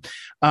home.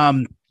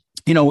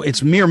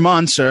 It's mere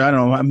months, or I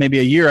don't know, maybe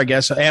a year, I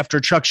guess, after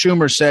Chuck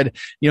Schumer said,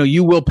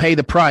 you will pay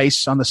the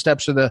price on the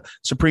steps of the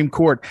Supreme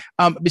Court.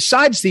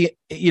 Besides the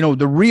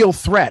real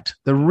threat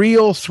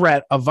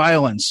of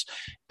violence,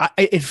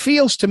 it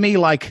feels to me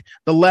like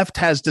the left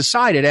has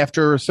decided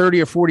after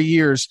 30 or 40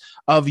 years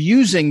of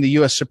using the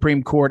U.S.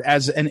 Supreme Court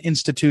as an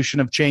institution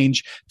of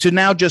change to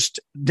now just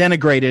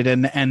denigrate it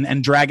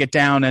and drag it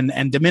down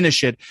and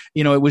diminish it.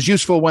 It was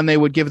useful when they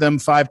would give them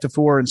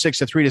 5-4 and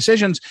 6-3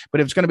 decisions, but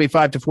if it's going to be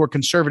 5-4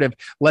 conservative,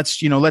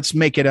 let's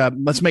make it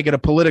a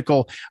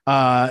political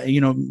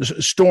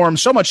storm.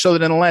 So much so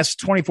that in the last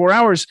 24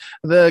 hours,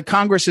 the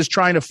Congress is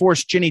trying to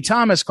force Ginny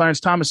Thomas,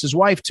 Clarence Thomas's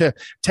wife, to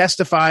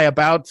testify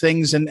about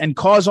things and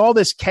cause all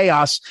this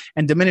chaos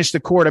and diminish the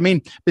court. I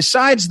mean,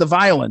 besides the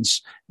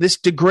violence, this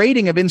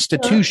degrading of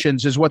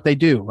institutions is what they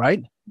do,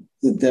 right?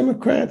 The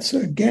Democrats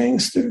are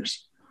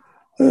gangsters.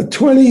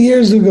 20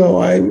 years ago,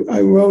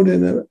 I wrote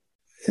in a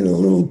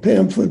little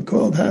pamphlet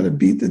called "How to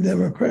Beat the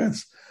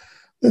Democrats"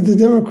 that the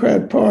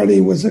Democrat Party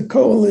was a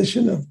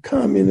coalition of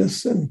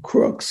communists and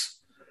crooks.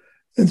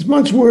 It's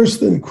much worse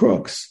than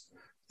crooks.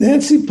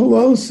 Nancy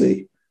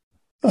Pelosi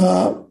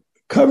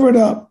covered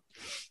up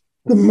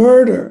the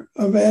murder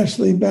of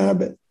Ashley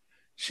Babbitt.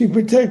 She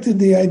protected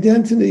the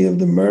identity of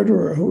the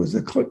murderer, who was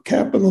a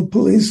Capitol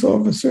police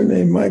officer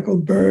named Michael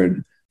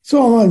Byrd. It's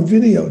all on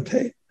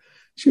videotape.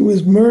 She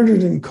was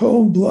murdered in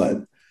cold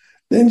blood.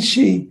 Then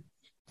she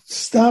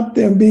stopped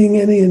there being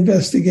any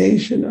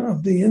investigation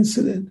of the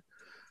incident.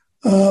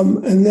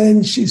 And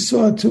then she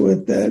saw to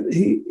it that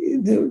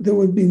there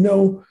would be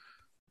no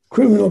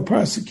criminal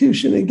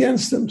prosecution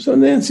against him. So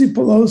Nancy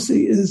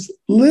Pelosi is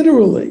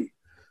literally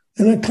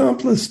an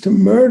accomplice to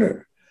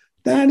murder.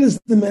 That is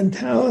the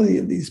mentality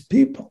of these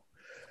people.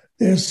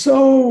 They're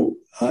so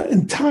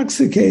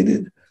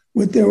intoxicated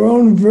with their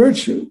own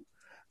virtue.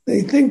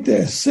 They think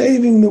they're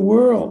saving the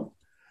world.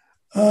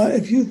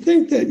 If you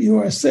think that you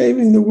are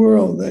saving the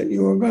world, that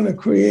you are going to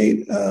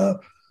create a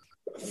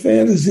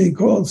fantasy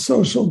called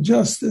social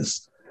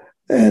justice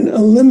and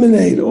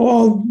eliminate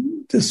all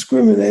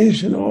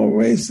discrimination, all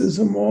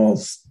racism, all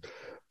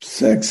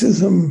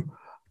sexism,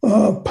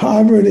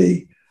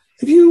 poverty,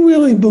 if you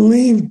really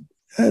believe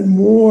and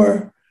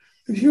more,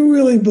 if you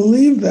really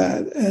believe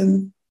that,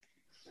 and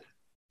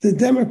the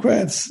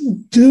Democrats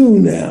do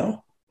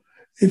now,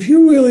 if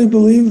you really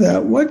believe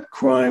that, what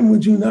crime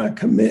would you not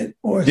commit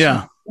or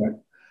support?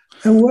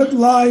 And what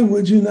lie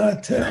would you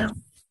not tell?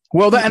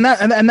 Well, and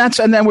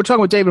then we're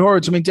talking with David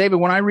Horowitz. I mean, David,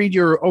 when I read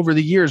over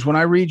the years, when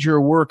I read your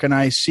work and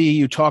I see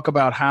you talk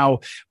about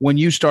how when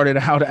you started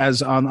out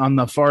as on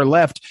the far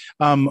left,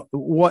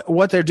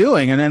 what they're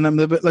doing, and then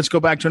let's go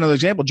back to another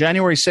example,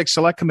 January 6th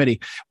Select Committee.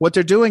 What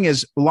they're doing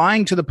is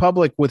lying to the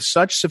public with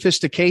such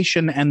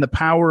sophistication and the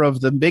power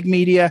of the big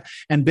media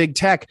and big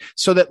tech,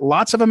 so that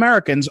lots of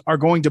Americans are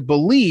going to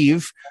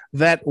believe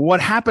that what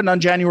happened on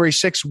January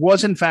 6th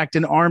was in fact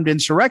an armed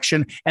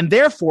insurrection, and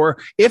therefore,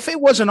 if it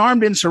was an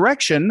armed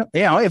insurrection,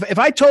 if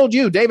I told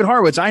you, David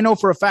Horowitz, I know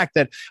for a fact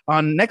that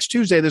on next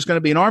Tuesday there's going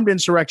to be an armed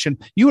insurrection,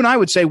 you and I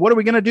would say, what are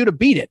we going to do to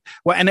beat it?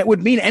 Well, and it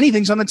would mean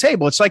anything's on the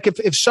table. It's like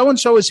if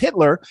so-and-so is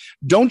Hitler,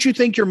 don't you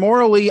think you're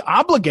morally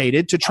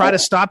obligated to try to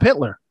stop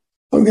Hitler?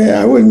 Okay,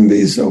 I wouldn't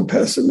be so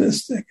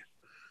pessimistic.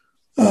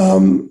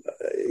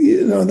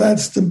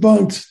 That's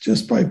debunked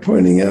just by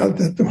pointing out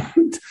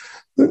that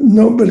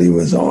nobody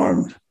was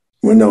armed.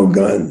 There were no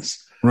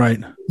guns. Right.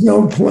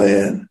 No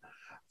plan.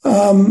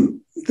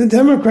 The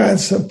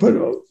Democrats have put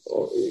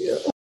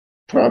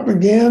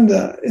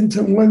propaganda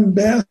into one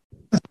basket,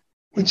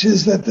 which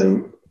is that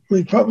the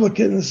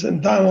Republicans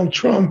and Donald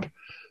Trump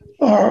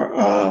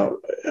are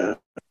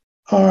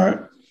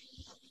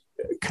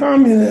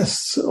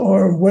communists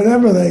or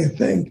whatever they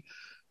think.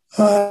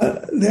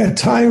 They're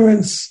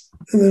tyrants,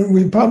 and the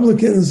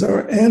Republicans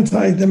are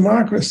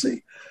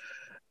anti-democracy.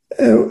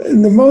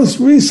 In the most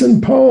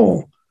recent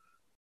poll,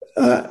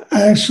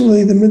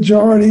 actually, the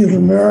majority of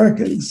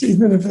Americans,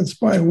 even if it's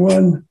by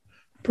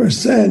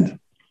 1%,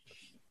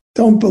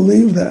 don't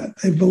believe that.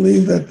 They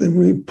believe that the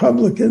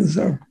Republicans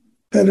are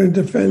better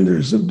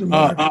defenders of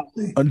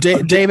democracy.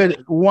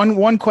 David, one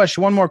more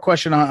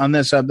question on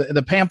this.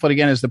 The pamphlet,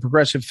 again, is The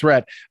Progressive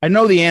Threat. I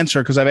know the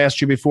answer because I've asked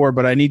you before,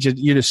 but I need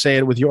you to say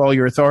it with all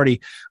your authority.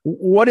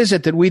 What is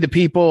it that we, the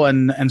people,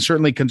 and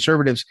certainly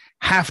conservatives,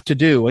 have to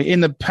do?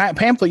 In the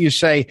pamphlet, you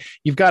say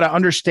you've got to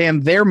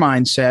understand their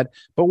mindset,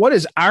 but what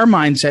does our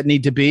mindset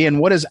need to be, and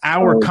what does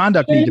our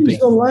conduct need to be?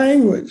 The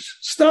language.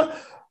 Stop.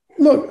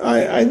 Look,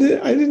 I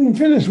didn't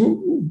finish.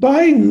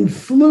 Biden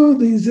flew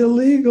these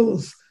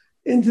illegals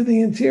into the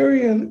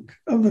interior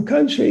of the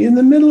country in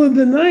the middle of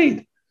the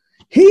night.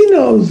 He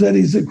knows that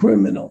he's a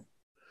criminal.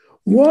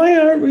 Why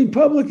aren't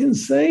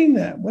Republicans saying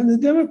that? When the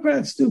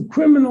Democrats do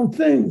criminal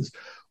things,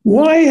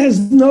 why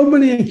has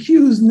nobody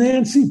accused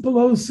Nancy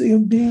Pelosi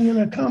of being an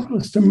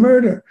accomplice to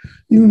murder?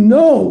 You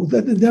know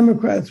that the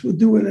Democrats would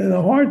do it in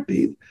a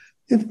heartbeat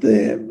if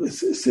the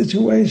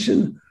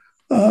situation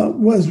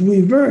was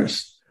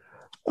reversed.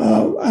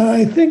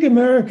 I think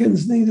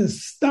Americans need to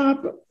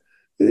stop.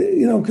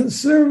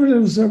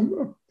 Conservatives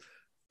are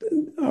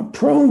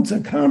prone to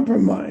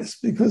compromise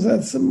because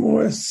that's a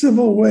more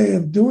civil way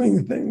of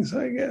doing things,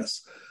 I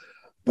guess.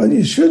 But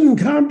you shouldn't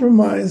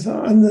compromise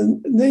on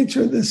the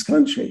nature of this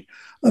country.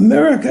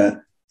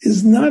 America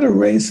is not a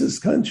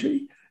racist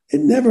country.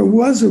 It never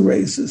was a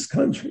racist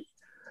country.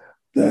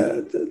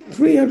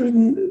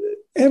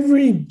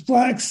 Every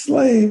black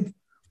slave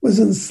was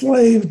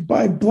enslaved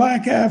by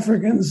black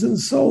Africans and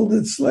sold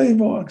at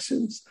slave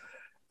auctions.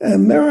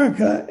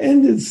 America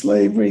ended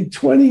slavery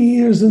 20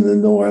 years in the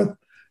North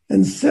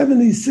and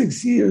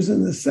 76 years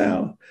in the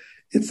South.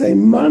 It's a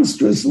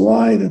monstrous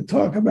lie to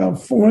talk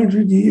about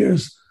 400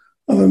 years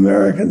of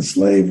American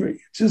slavery.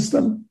 It's just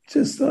a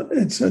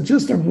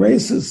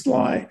racist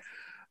lie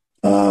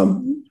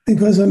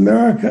because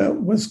America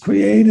was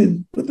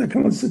created with the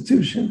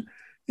Constitution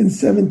in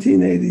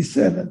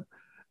 1787,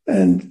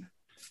 and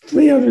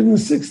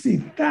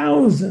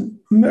 360,000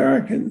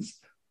 Americans,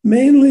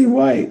 mainly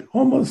white,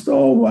 almost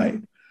all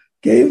white,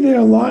 gave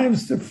their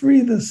lives to free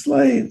the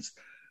slaves.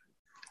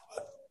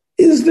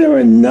 Is there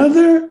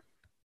another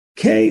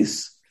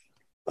case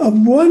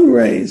of one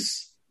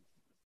race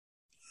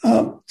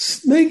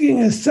making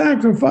a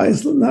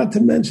sacrifice, not to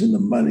mention the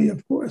money,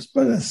 of course,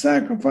 but a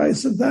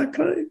sacrifice of that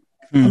kind,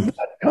 in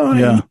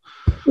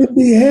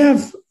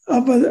behalf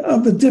of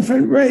a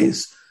different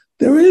race?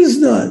 There is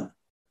none.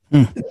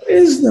 There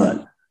is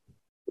none.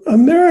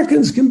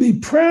 Americans can be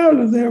proud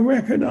of their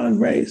record on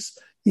race.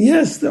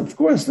 Yes, of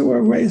course, there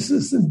were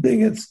racists and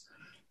bigots,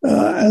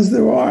 as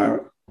there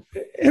are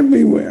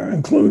everywhere,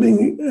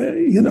 including,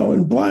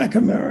 in Black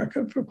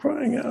America, for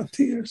crying out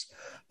tears.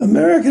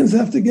 Americans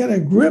have to get a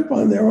grip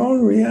on their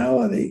own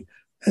reality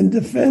and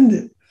defend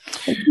it,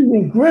 and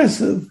be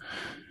aggressive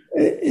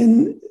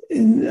in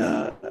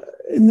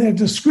their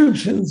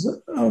descriptions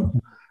of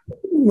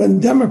when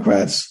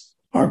Democrats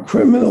are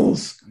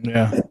criminals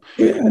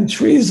and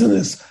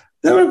treasonous.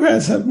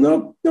 Democrats have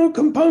no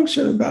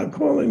compunction about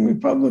calling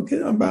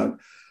Republican, about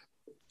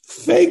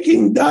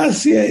faking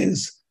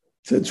dossiers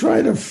to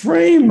try to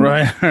frame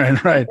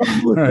right.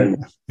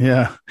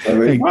 Yeah. The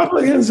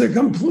Republicans are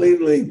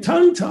completely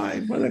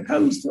tongue-tied when it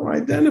comes to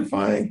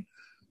identifying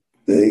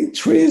the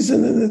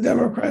treason in the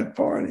Democrat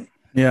Party.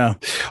 Yeah.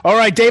 All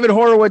right, David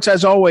Horowitz,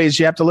 as always,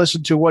 you have to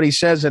listen to what he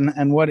says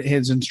and what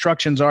his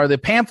instructions are. The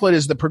pamphlet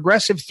is The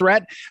Progressive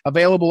Threat,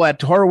 available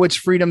at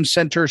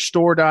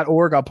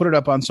horowitzfreedomcenterstore.org. I'll put it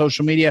up on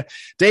social media.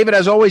 David,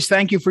 as always,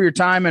 thank you for your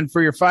time and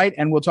for your fight,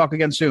 and we'll talk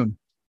again soon.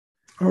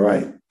 All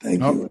right.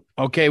 Thank you.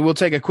 Okay, we'll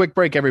take a quick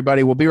break,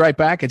 everybody. We'll be right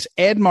back. It's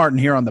Ed Martin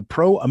here on the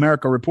Pro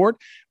America Report.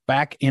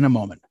 Back in a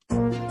moment.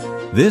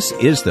 This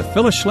is the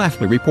Phyllis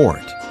Schlafly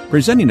Report,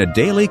 presenting a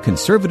daily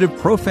conservative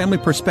pro-family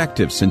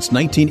perspective since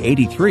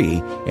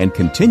 1983 and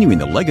continuing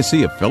the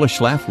legacy of Phyllis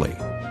Schlafly.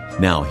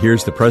 Now,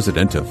 here's the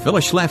president of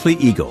Phyllis Schlafly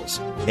Eagles,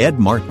 Ed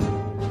Martin.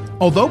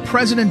 Although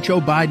President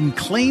Joe Biden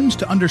claims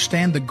to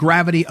understand the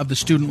gravity of the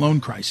student loan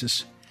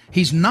crisis,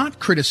 he's not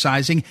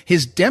criticizing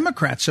his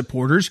Democrat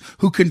supporters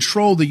who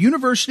control the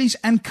universities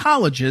and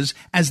colleges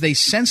as they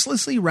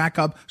senselessly rack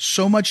up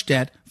so much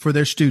debt for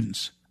their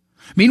students.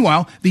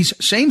 Meanwhile, these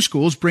same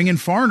schools bring in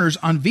foreigners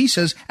on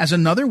visas as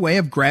another way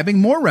of grabbing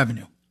more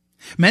revenue.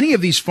 Many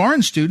of these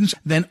foreign students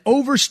then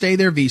overstay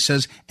their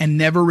visas and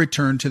never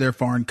return to their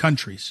foreign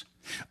countries.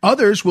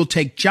 Others will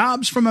take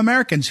jobs from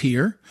Americans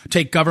here,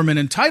 take government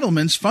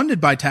entitlements funded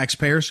by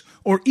taxpayers,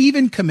 or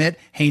even commit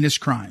heinous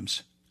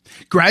crimes.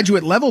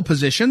 Graduate-level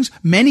positions,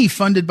 many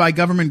funded by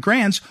government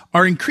grants,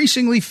 are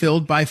increasingly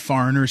filled by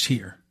foreigners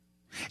here.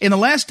 In the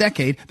last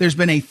decade, there's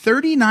been a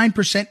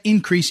 39%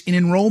 increase in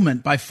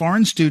enrollment by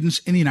foreign students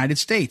in the United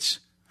States.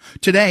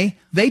 Today,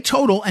 they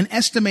total an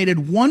estimated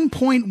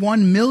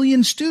 1.1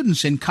 million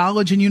students in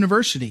college and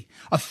university,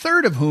 a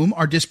third of whom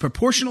are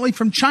disproportionately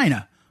from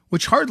China,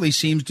 which hardly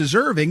seems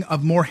deserving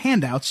of more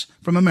handouts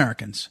from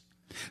Americans.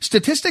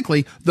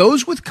 Statistically,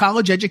 those with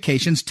college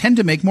educations tend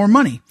to make more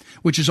money,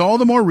 which is all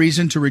the more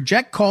reason to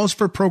reject calls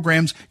for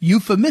programs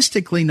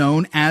euphemistically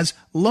known as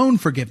loan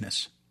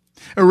forgiveness.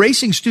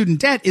 Erasing student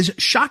debt is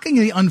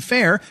shockingly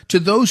unfair to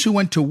those who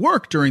went to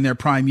work during their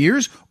prime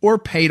years or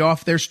paid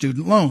off their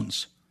student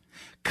loans.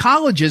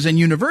 Colleges and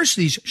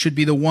universities should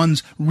be the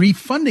ones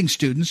refunding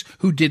students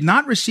who did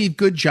not receive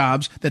good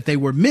jobs that they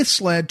were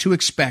misled to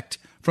expect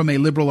from a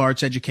liberal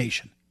arts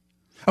education.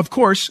 Of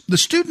course, the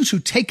students who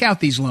take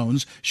out these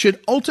loans should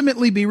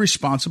ultimately be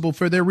responsible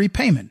for their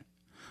repayment.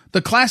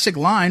 The classic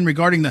line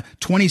regarding the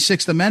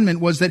 26th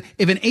Amendment was that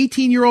if an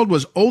 18-year-old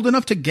was old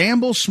enough to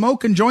gamble,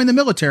 smoke, and join the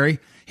military,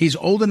 he's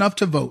old enough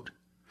to vote.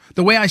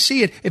 The way I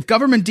see it, if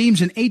government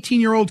deems an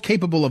 18-year-old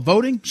capable of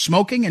voting,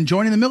 smoking, and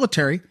joining the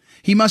military,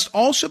 he must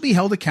also be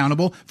held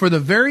accountable for the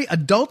very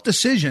adult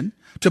decision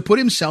to put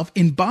himself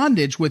in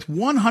bondage with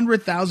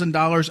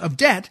 $100,000 of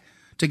debt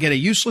to get a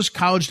useless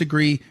college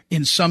degree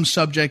in some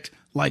subject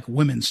like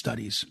women's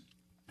studies.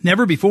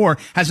 Never before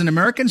has an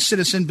American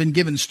citizen been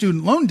given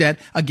student loan debt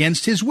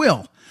against his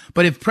will.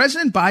 But if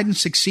President Biden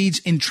succeeds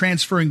in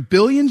transferring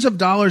billions of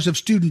dollars of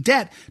student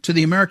debt to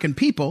the American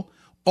people,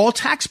 all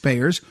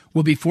taxpayers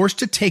will be forced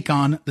to take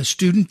on the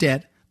student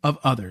debt of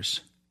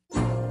others.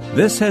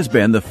 This has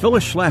been the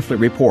Phyllis Schlafly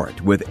Report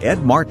with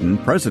Ed Martin,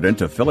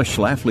 president of Phyllis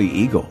Schlafly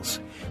Eagles.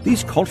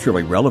 These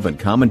culturally relevant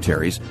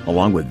commentaries,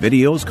 along with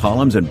videos,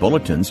 columns, and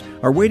bulletins,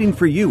 are waiting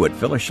for you at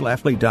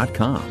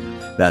phyllisschlafly.com.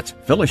 That's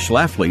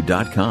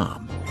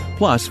phyllisschlafly.com.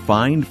 Plus,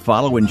 find,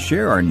 follow, and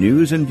share our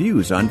news and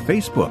views on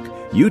Facebook,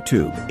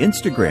 YouTube,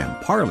 Instagram,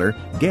 Parler,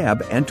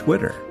 Gab, and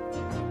Twitter.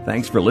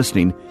 Thanks for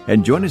listening,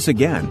 and join us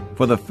again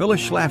for the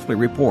Phyllis Schlafly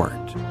Report.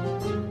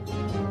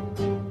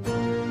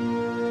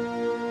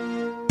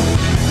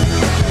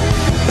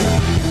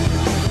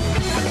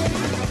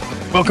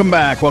 Welcome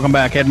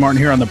back. Ed Martin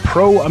here on the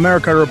Pro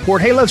America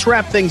Report. Hey, let's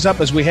wrap things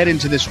up as we head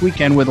into this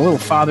weekend with a little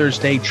Father's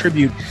Day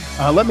tribute.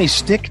 Let me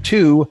stick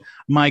to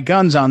my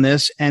guns on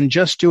this and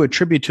just do a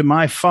tribute to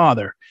my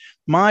father.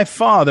 My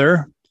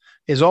father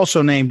is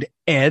also named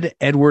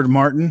Edward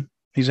Martin.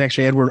 He's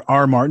actually Edward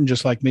R. Martin,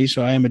 just like me,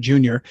 so I am a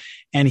junior.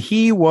 And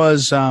he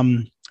was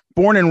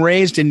born and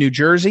raised in New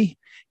Jersey.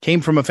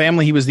 Came from a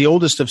family, he was the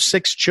oldest of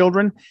 6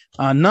 children.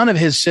 None of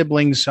his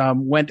siblings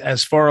went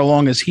as far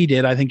along as he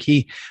did. I think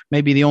he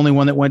may be the only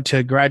one that went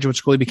to graduate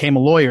school. He became a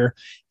lawyer,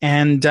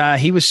 and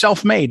he was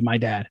self-made, my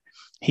dad.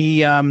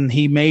 He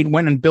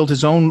went and built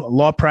his own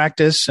law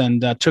practice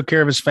and took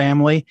care of his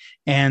family,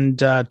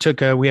 and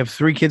we have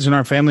 3 kids in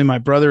our family, my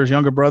brother, his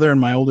younger brother, and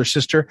my older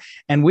sister.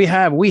 And we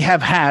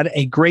have had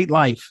a great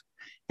life.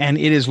 And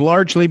it is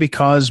largely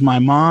because my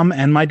mom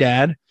and my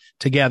dad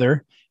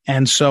together.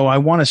 And so I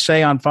want to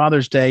say on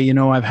Father's Day,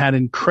 I've had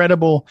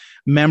incredible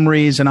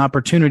memories and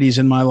opportunities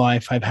in my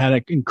life. I've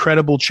had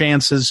incredible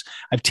chances.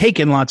 I've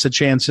taken lots of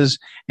chances.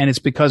 And it's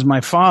because my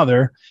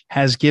father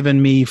has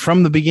given me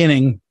from the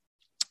beginning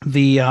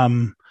the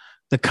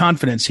the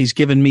confidence. He's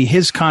given me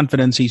his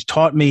confidence. He's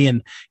taught me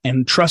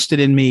and trusted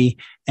in me.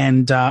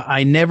 And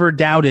I never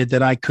doubted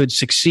that I could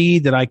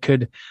succeed, that I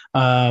could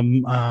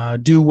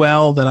do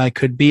well, that I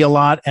could be a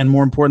lot, and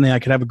more importantly, I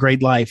could have a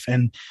great life.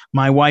 And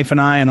my wife and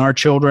I and our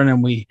children,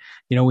 and we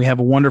have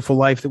a wonderful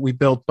life that we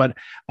built. But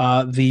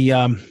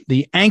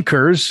the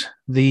anchors,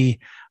 the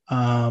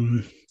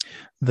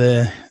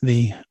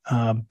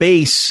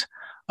base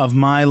of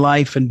my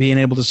life and being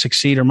able to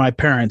succeed are my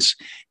parents.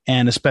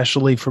 And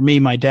especially for me,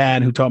 my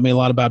dad, who taught me a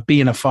lot about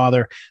being a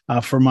father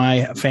for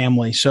my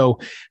family. So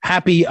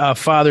happy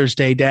Father's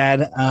Day,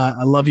 Dad.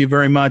 I love you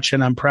very much,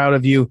 and I'm proud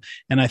of you.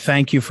 And I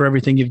thank you for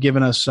everything you've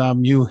given us.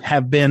 You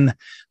have been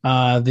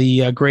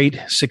the great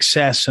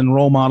success and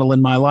role model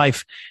in my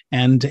life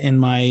and in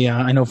my,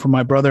 I know, for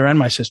my brother and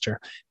my sister.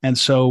 And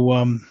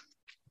so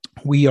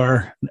we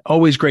are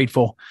always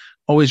grateful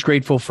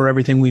for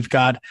everything we've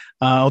got.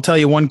 I'll tell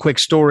you one quick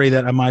story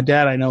that my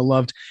dad, I know,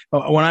 loved.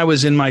 When I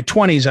was in my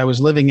 20s, I was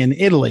living in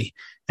Italy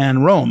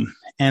and Rome,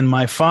 and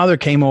my father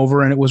came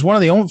over, and it was one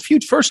of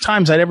the first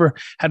times I'd ever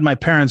had my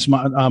parents,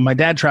 my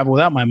dad travel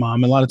without my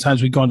mom. A lot of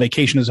times we'd go on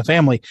vacation as a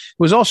family. It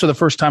was also the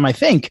first time, I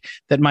think,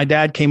 that my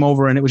dad came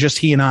over, and it was just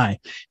he and I.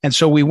 And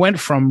so we went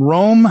from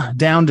Rome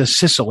down to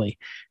Sicily,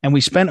 and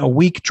we spent a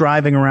week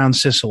driving around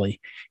Sicily.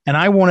 And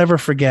I won't ever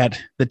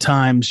forget the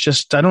times,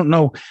 I don't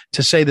know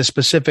to say the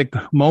specific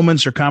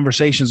moments or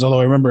conversations, although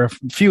I remember a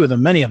few of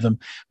them, many of them,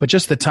 but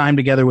just the time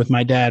together with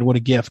my dad. What a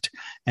gift.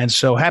 And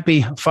so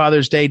happy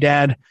Father's Day,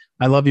 Dad.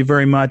 I love you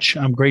very much.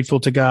 I'm grateful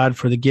to God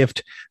for the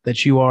gift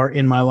that you are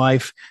in my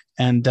life.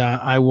 And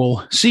I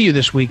will see you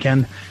this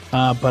weekend,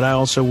 but I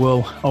also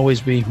will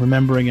always be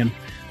remembering and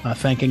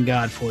thanking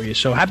God for you.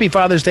 So happy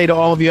Father's Day to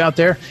all of you out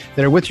there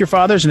that are with your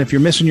fathers. And if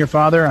you're missing your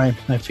father, I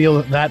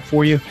feel that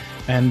for you.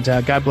 And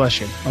God bless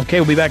you.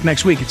 Okay, we'll be back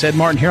next week. It's Ed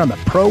Martin here on the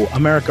Pro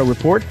America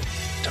Report.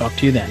 Talk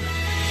to you then.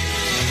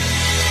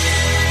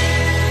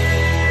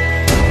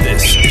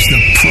 This is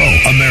the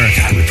Pro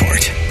America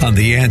Report on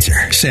The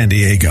Answer San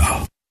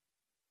Diego.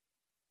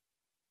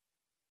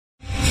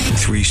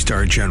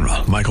 3-star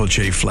General Michael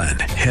J. Flynn,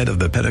 head of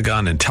the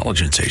Pentagon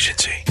Intelligence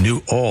Agency,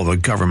 knew all the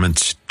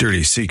government's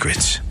dirty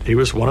secrets. He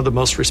was one of the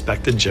most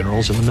respected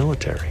generals in the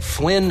military.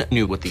 Flynn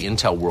knew what the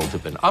intel world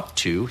had been up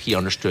to. He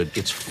understood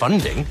its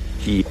funding.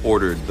 He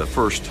ordered the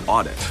first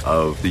audit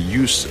of the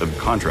use of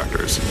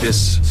contractors.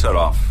 This set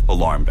off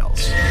alarm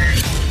bells.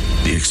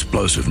 The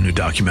explosive new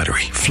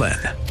documentary, Flynn,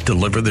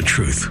 Deliver the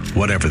Truth,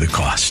 Whatever the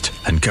Cost,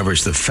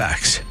 uncovers the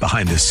facts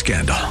behind this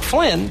scandal.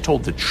 Flynn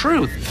told the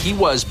truth. He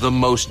was the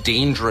most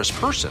dangerous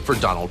person for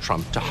Donald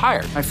Trump to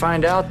hire. I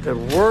find out the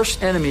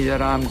worst enemy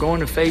that I'm going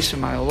to face in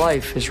my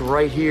life is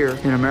right here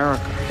in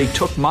America. They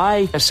took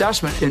my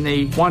assessment and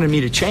they wanted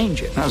me to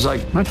change it. And I was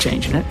like, I'm not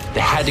changing it.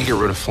 They had to get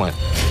rid of Flynn.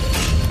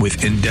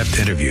 With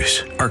in-depth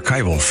interviews,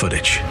 archival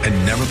footage,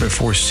 and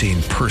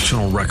never-before-seen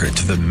personal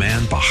records of the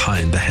man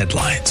behind the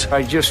headlines.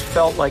 I just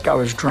felt like I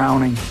was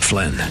drowning.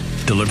 Flynn,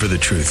 Deliver the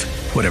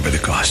Truth, Whatever the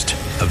Cost.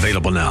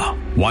 Available now.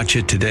 Watch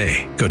it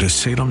today. Go to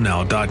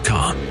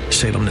salemnow.com.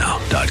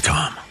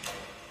 salemnow.com.